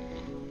aquifer.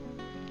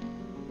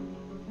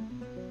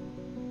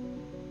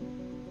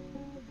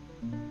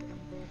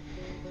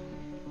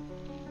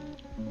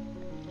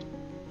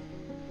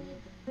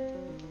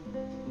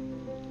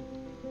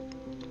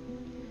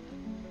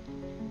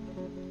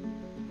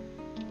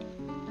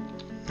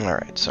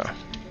 Alright, so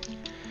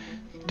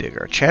dig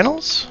our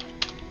channels.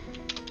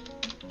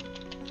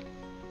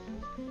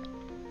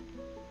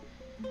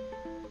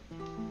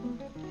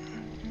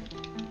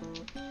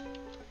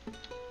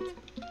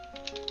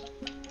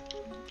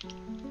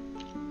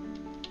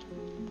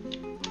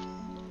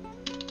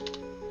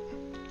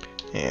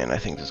 And I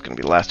think this is going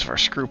to be the last of our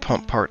screw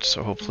pump parts,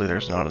 so hopefully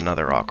there's not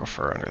another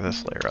aquifer under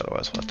this layer,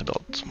 otherwise we'll have to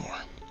build some more.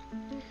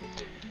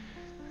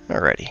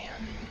 Alrighty.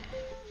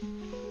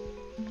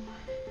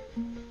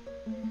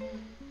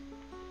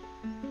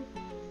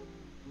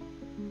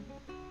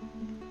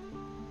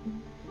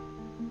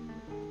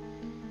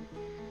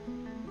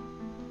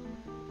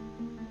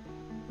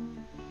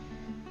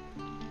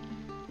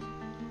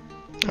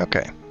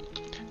 Okay,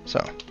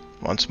 so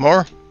once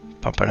more,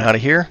 pumping out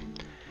of here,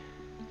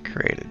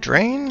 create a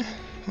drain,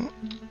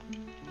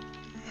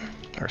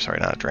 or sorry,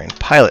 not a drain,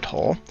 pilot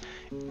hole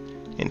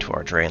into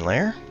our drain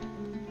layer,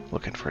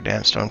 looking for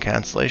damstone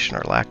cancellation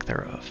or lack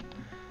thereof.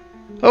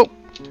 Oh,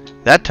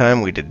 that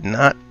time we did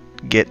not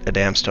get a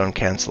damstone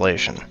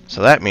cancellation,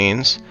 so that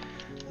means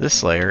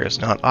this layer is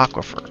not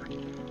aquifer.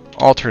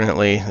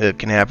 Alternately, it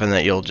can happen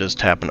that you'll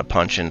just happen to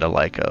punch into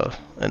like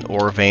an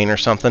ore vein or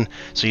something.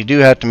 So you do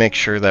have to make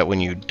sure that when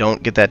you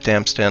don't get that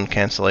damstone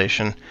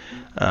cancellation,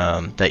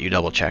 that you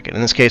double check it. In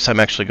this case, I'm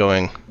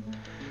going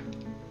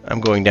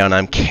down.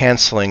 I'm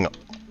canceling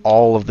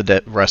all of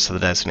the rest of the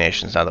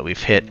designations now that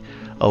we've hit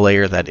a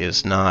layer that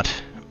is not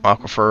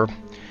aquifer.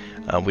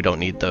 We don't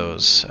need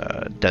those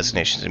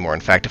designations anymore.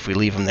 In fact, if we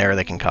leave them there,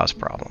 they can cause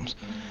problems.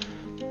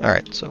 All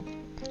right, so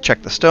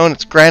check the stone.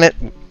 It's granite.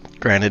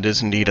 Granite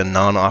is indeed a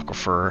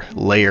non-aquifer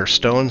layer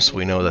stone, so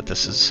we know that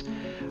this is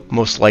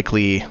most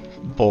likely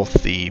both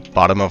the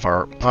bottom of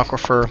our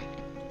aquifer,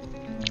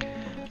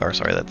 or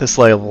sorry, that this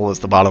level is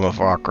the bottom of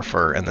our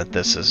aquifer, and that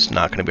this is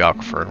not going to be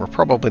aquifer, and we're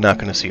probably not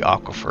going to see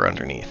aquifer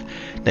underneath.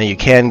 Now you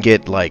can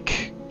get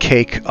like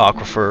cake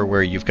aquifer,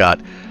 where you've got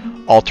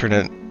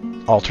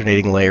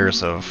alternating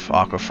layers of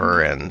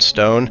aquifer and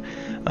stone,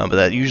 but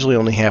that usually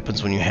only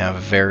happens when you have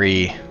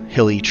very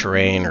hilly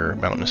terrain or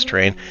mountainous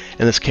terrain.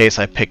 In this case,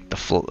 I picked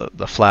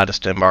the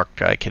flattest embark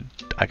I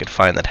could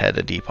find that had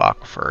a deep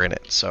aquifer in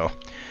it, so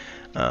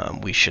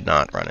we should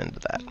not run into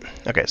that.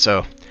 Okay,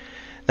 so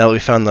now that we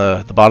found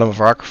the bottom of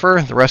our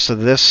aquifer, the rest of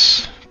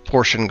this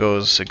portion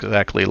goes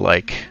exactly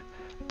like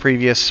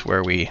previous,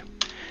 where we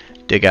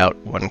dig out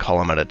one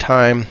column at a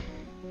time.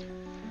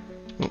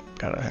 Ooh,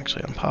 gotta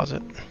actually unpause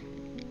it.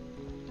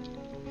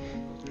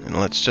 And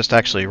let's just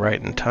actually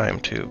write in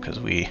time too, because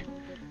we...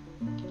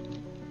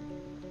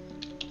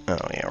 Oh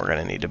yeah, we're going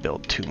to need to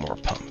build 2 more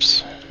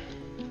pumps.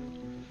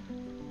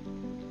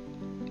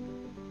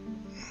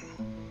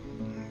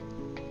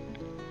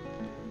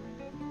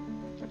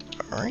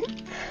 Alright.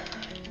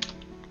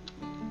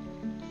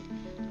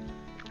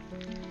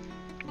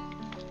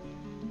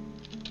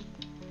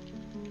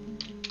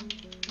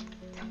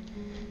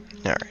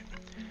 Alright.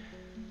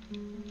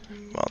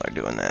 While they're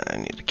doing that, I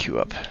need to queue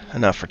up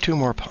enough for 2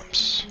 more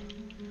pumps.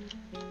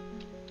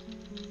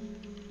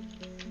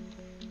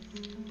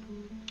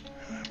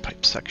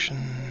 Pipe section.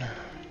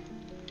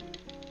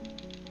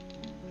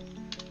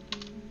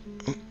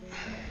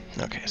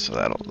 Okay, so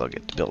they'll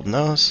get to building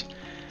those.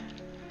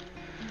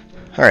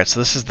 Alright, so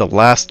this is the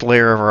last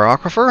layer of our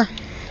aquifer.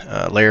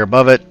 Layer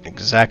above it,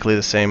 exactly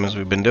the same as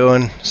we've been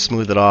doing.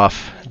 Smooth it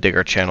off, dig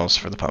our channels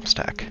for the pump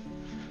stack.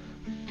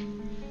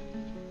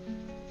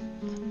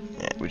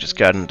 And we just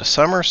got into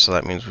summer, so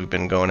that means we've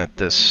been going at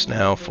this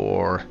now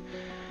for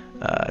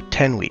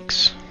 10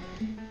 weeks.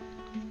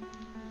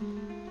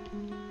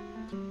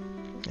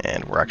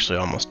 And we're actually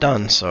almost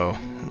done, so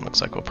it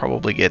looks like we'll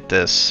probably get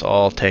this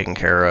all taken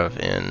care of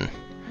in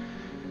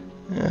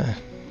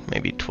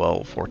maybe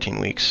 12, 14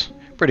 weeks.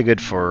 Pretty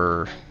good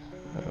for,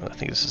 I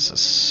think this is a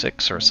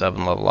 6 or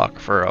 7 level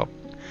aquifer. I'll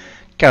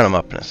count them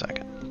up in a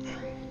second.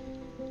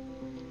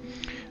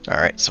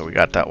 Alright, so we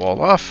got that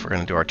wall off. We're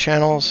going to do our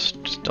channels.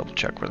 Just double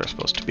check where they're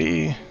supposed to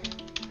be.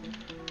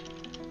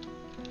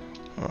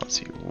 Let's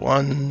see,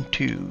 1,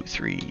 2,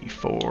 3,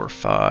 4,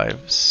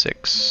 5,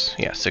 6.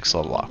 Yeah, 6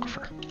 level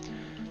aquifer.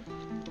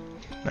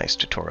 Nice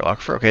tutorial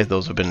aquifer. Okay,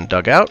 those have been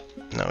dug out.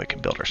 Now we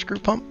can build our screw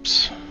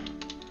pumps.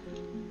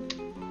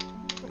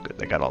 Good,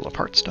 they got all the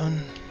parts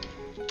done.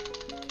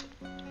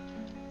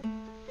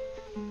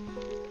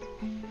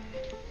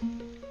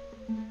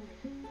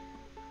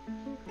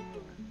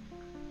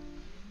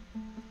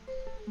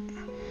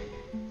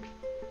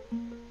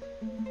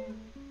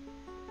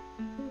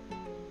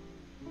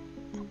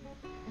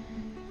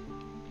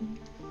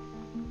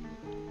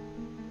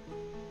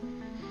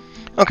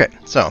 Okay,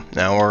 so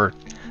now we're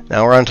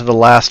on to the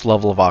last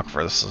level of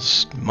aquifer. This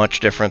is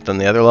much different than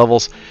the other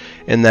levels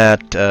in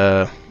that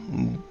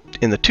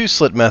in the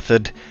two-slit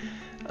method,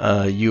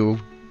 you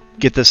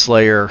get this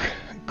layer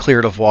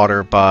cleared of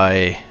water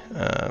by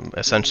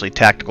essentially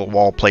tactical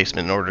wall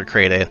placement in order to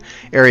create an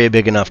area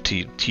big enough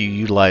to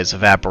utilize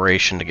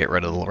evaporation to get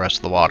rid of the rest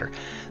of the water.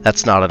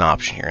 That's not an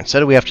option here.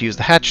 Instead, we have to use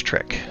the hatch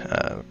trick.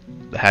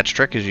 The hatch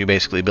trick is you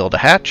basically build a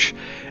hatch,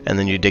 and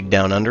then you dig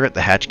down under it.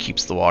 The hatch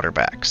keeps the water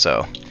back.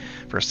 So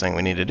first thing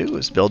we need to do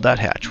is build that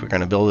hatch. We're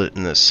going to build it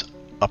in this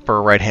upper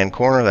right-hand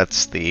corner.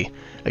 That's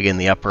again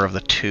the upper of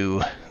the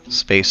two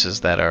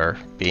spaces that are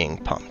being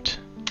pumped.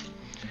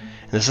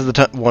 And this is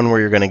the one where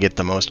you're going to get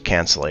the most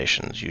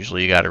cancellations.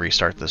 Usually you got to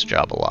restart this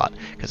job a lot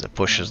because it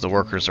pushes the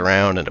workers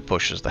around and it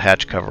pushes the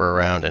hatch cover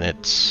around, and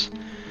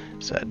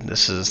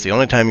this is the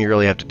only time you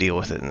really have to deal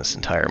with it in this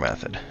entire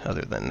method,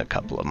 other than a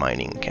couple of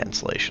mining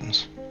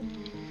cancellations.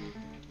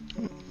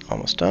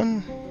 Almost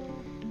done.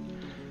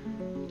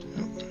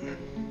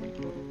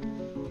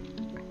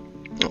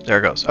 There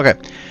it goes. Okay.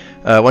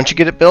 Once you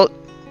get it built,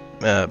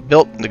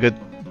 the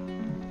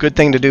good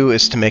thing to do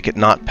is to make it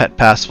not pet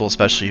passable,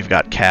 especially if you've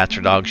got cats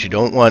or dogs. You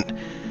don't want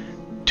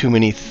too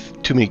many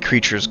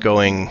creatures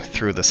going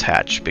through this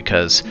hatch,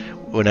 because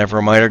whenever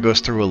a miner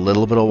goes through, a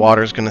little bit of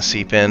water is going to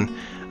seep in,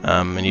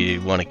 and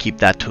you want to keep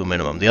that to a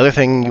minimum. The other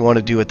thing you want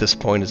to do at this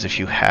point is if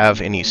you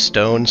have any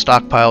stone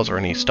stockpiles or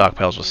any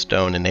stockpiles with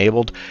stone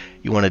enabled,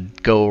 you want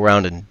to go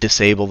around and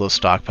disable those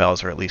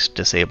stockpiles, or at least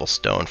disable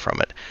stone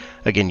from it.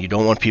 Again, you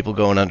don't want people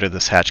going under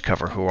this hatch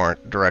cover who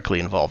aren't directly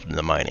involved in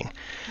the mining.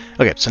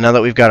 Okay, so now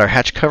that we've got our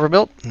hatch cover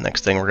built, the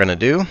next thing we're going to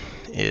do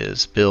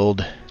is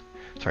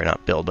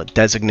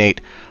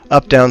designate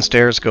up-down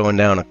stairs going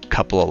down a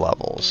couple of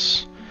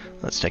levels.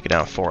 Let's take it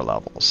down 4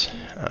 levels.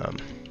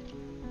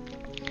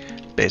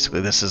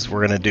 Basically,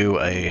 we're going to do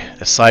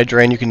a side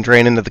drain. You can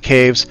drain into the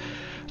caves.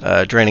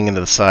 Draining into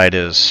the side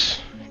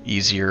is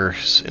easier,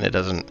 and it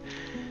doesn't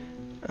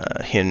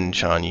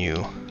hinge on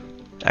you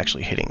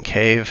actually hitting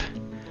cave.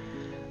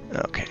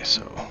 Okay,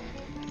 so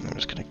I'm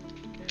just going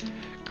to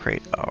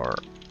create our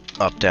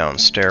up-down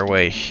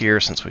stairway here,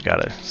 since we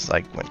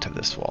went to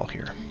this wall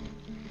here.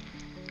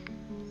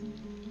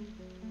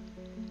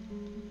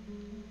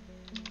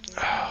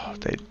 Oh,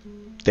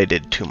 they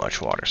did too much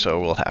water,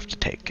 so we'll have to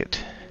take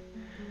it.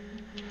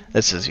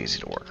 This is easy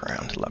to work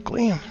around,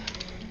 luckily.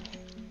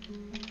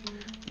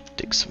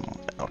 Dig some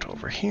out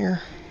over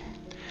here.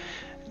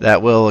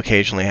 That will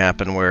occasionally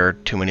happen where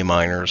too many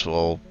miners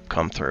will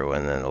come through,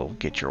 and then it'll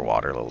get your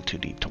water a little too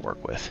deep to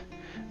work with.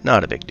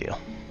 Not a big deal.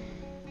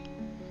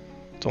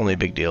 It's only a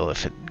big deal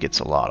if it gets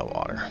a lot of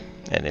water,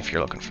 and if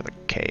you're looking for the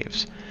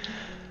caves.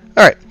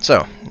 Alright,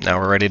 so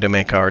now we're ready to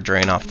make our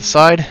drain off the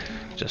side.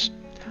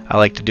 I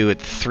like to do it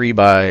 3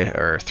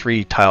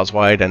 tiles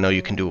wide. I know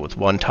you can do it with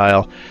 1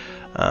 tile.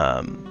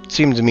 It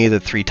seems to me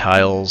that 3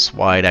 tiles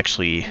wide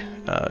actually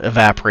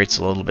evaporates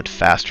a little bit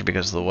faster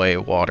because of the way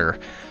water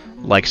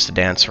likes to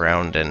dance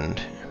around,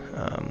 and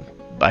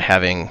by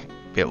having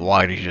it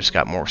wider, you just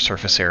got more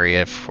surface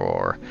area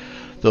for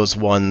those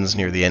ones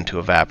near the end to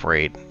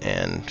evaporate,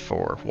 and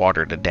for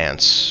water to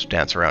dance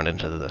around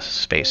into the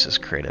spaces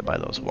created by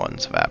those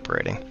ones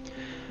evaporating.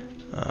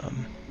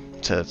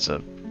 So it's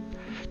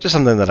just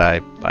something that I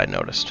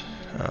noticed.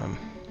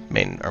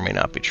 May or may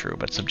not be true,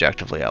 but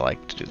subjectively I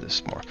like to do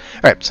this more.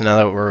 Alright, so now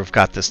that we've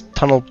got this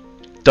tunnel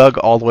dug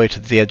all the way to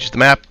the edge of the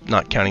map,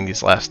 not counting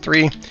these last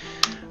 3,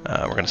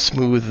 we're going to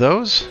smooth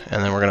those,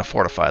 and then we're going to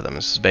fortify them.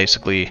 This is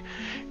basically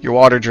your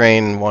water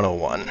drain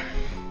 101.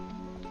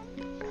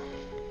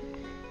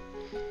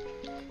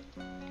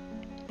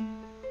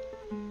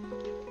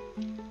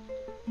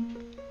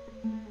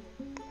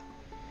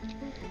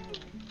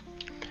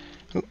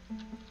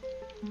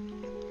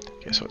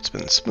 Okay, so it's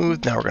been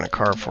smoothed. Now we're going to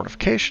carve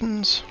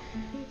fortifications.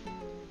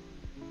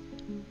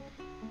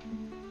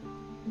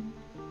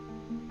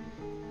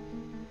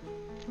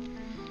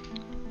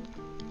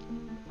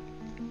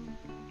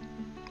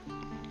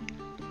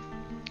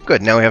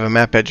 Good, now we have a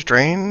map edge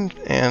drained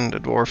and a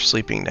dwarf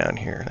sleeping down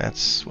here.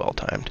 That's well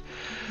timed.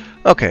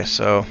 Okay,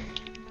 so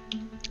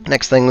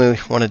next thing we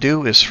want to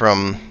do is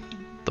from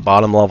the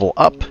bottom level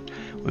up,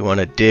 we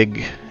want to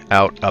dig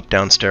out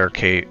up-down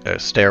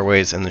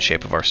stairways in the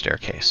shape of our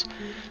staircase.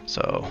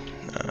 So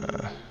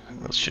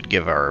this should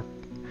give our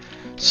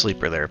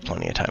sleeper there,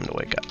 plenty of time to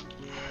wake up.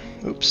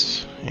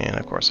 Oops, and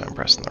of course I'm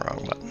pressing the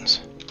wrong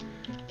buttons.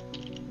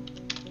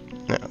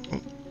 No.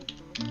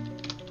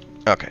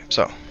 Okay,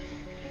 so.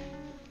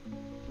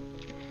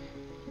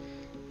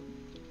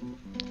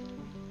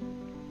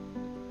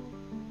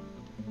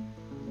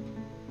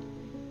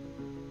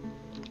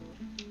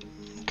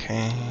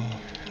 Okay,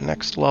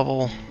 next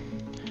level.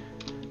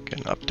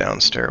 Getting up down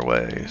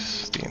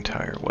stairways the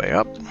entire way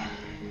up.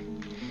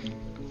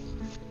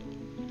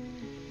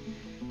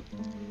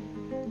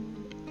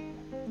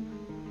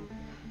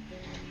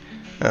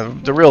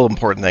 The real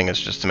important thing is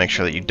just to make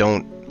sure that you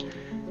don't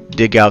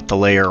dig out the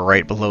layer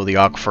right below the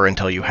aquifer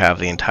until you have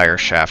the entire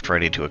shaft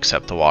ready to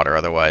accept the water.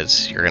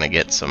 Otherwise, you're going to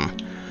get some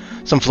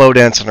flow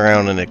dancing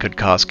around, and it could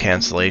cause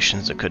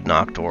cancellations. It could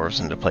knock dwarves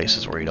into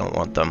places where you don't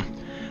want them.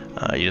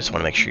 You just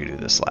want to make sure you do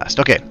this last.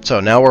 Okay, so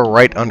now we're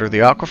right under the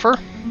aquifer.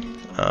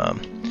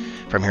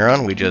 From here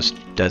on, we just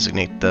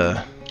designate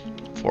the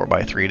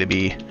 4x3 to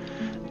be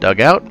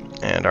dug out,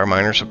 and our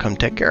miners will come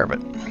take care of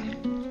it.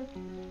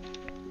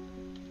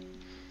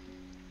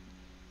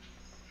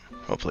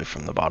 Hopefully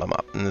from the bottom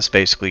up. And this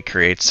basically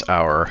creates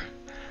our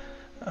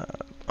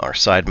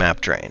side map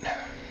drain.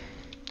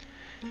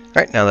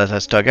 Alright, now that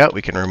that's dug out,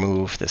 we can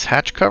remove this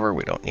hatch cover.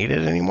 We don't need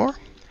it anymore.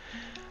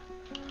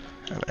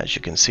 And as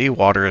you can see,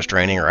 water is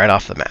draining right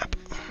off the map.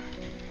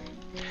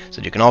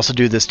 So you can also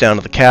do this down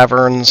to the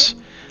caverns.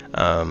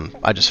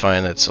 I just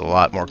find it's a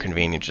lot more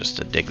convenient just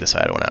to dig the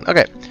side one out.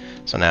 Okay,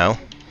 so now,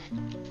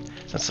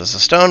 since this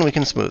is stone, we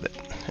can smooth it.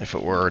 If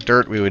it were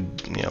dirt, we would,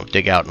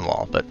 dig out and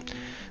wall. But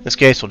in this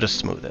case, we'll just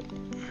smooth it.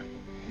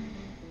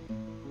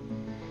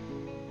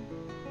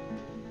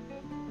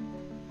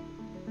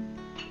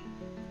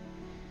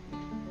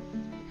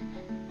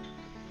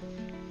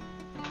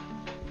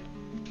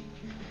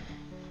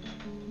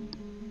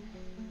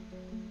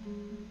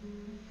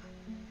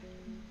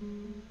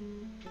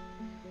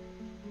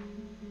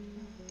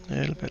 A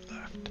little bit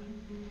left.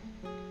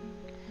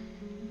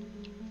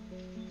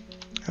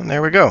 And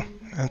there we go.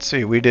 Let's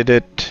see, we did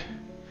it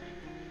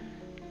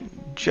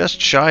just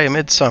shy of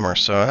midsummer,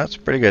 so that's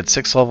pretty good.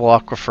 6 level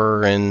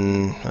aquifer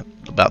in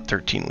about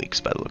 13 weeks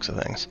by the looks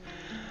of things.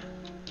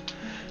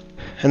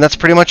 And that's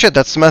pretty much it.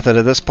 That's the method.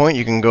 At this point,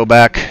 you can go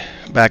back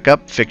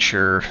up, fix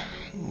your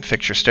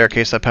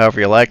staircase up however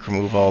you like,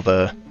 remove all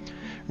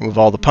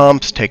the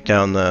pumps, take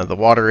down the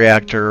water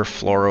reactor,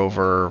 floor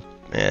over,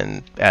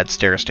 and add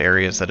stairs to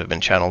areas that have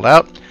been channeled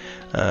out,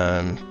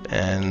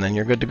 and then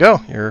you're good to go.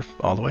 You're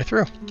all the way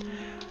through.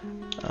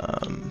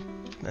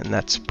 And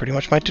that's pretty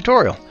much my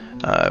tutorial.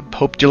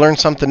 Hope you learned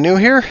something new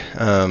here.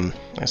 Like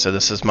I said,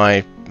 this is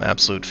my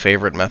absolute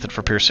favorite method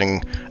for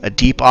piercing a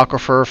deep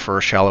aquifer. For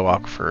shallow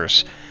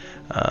aquifers,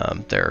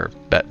 there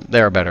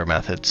are better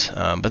methods,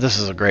 but this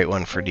is a great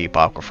one for deep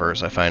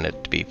aquifers. I find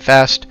it to be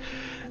fast,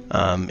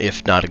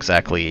 if not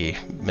exactly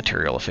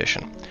material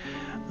efficient.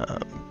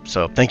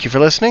 So thank you for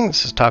listening.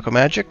 This is Taco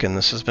Magic, and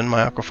this has been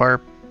my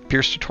Aquifer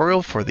Pierce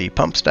tutorial for the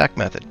pump stack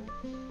method.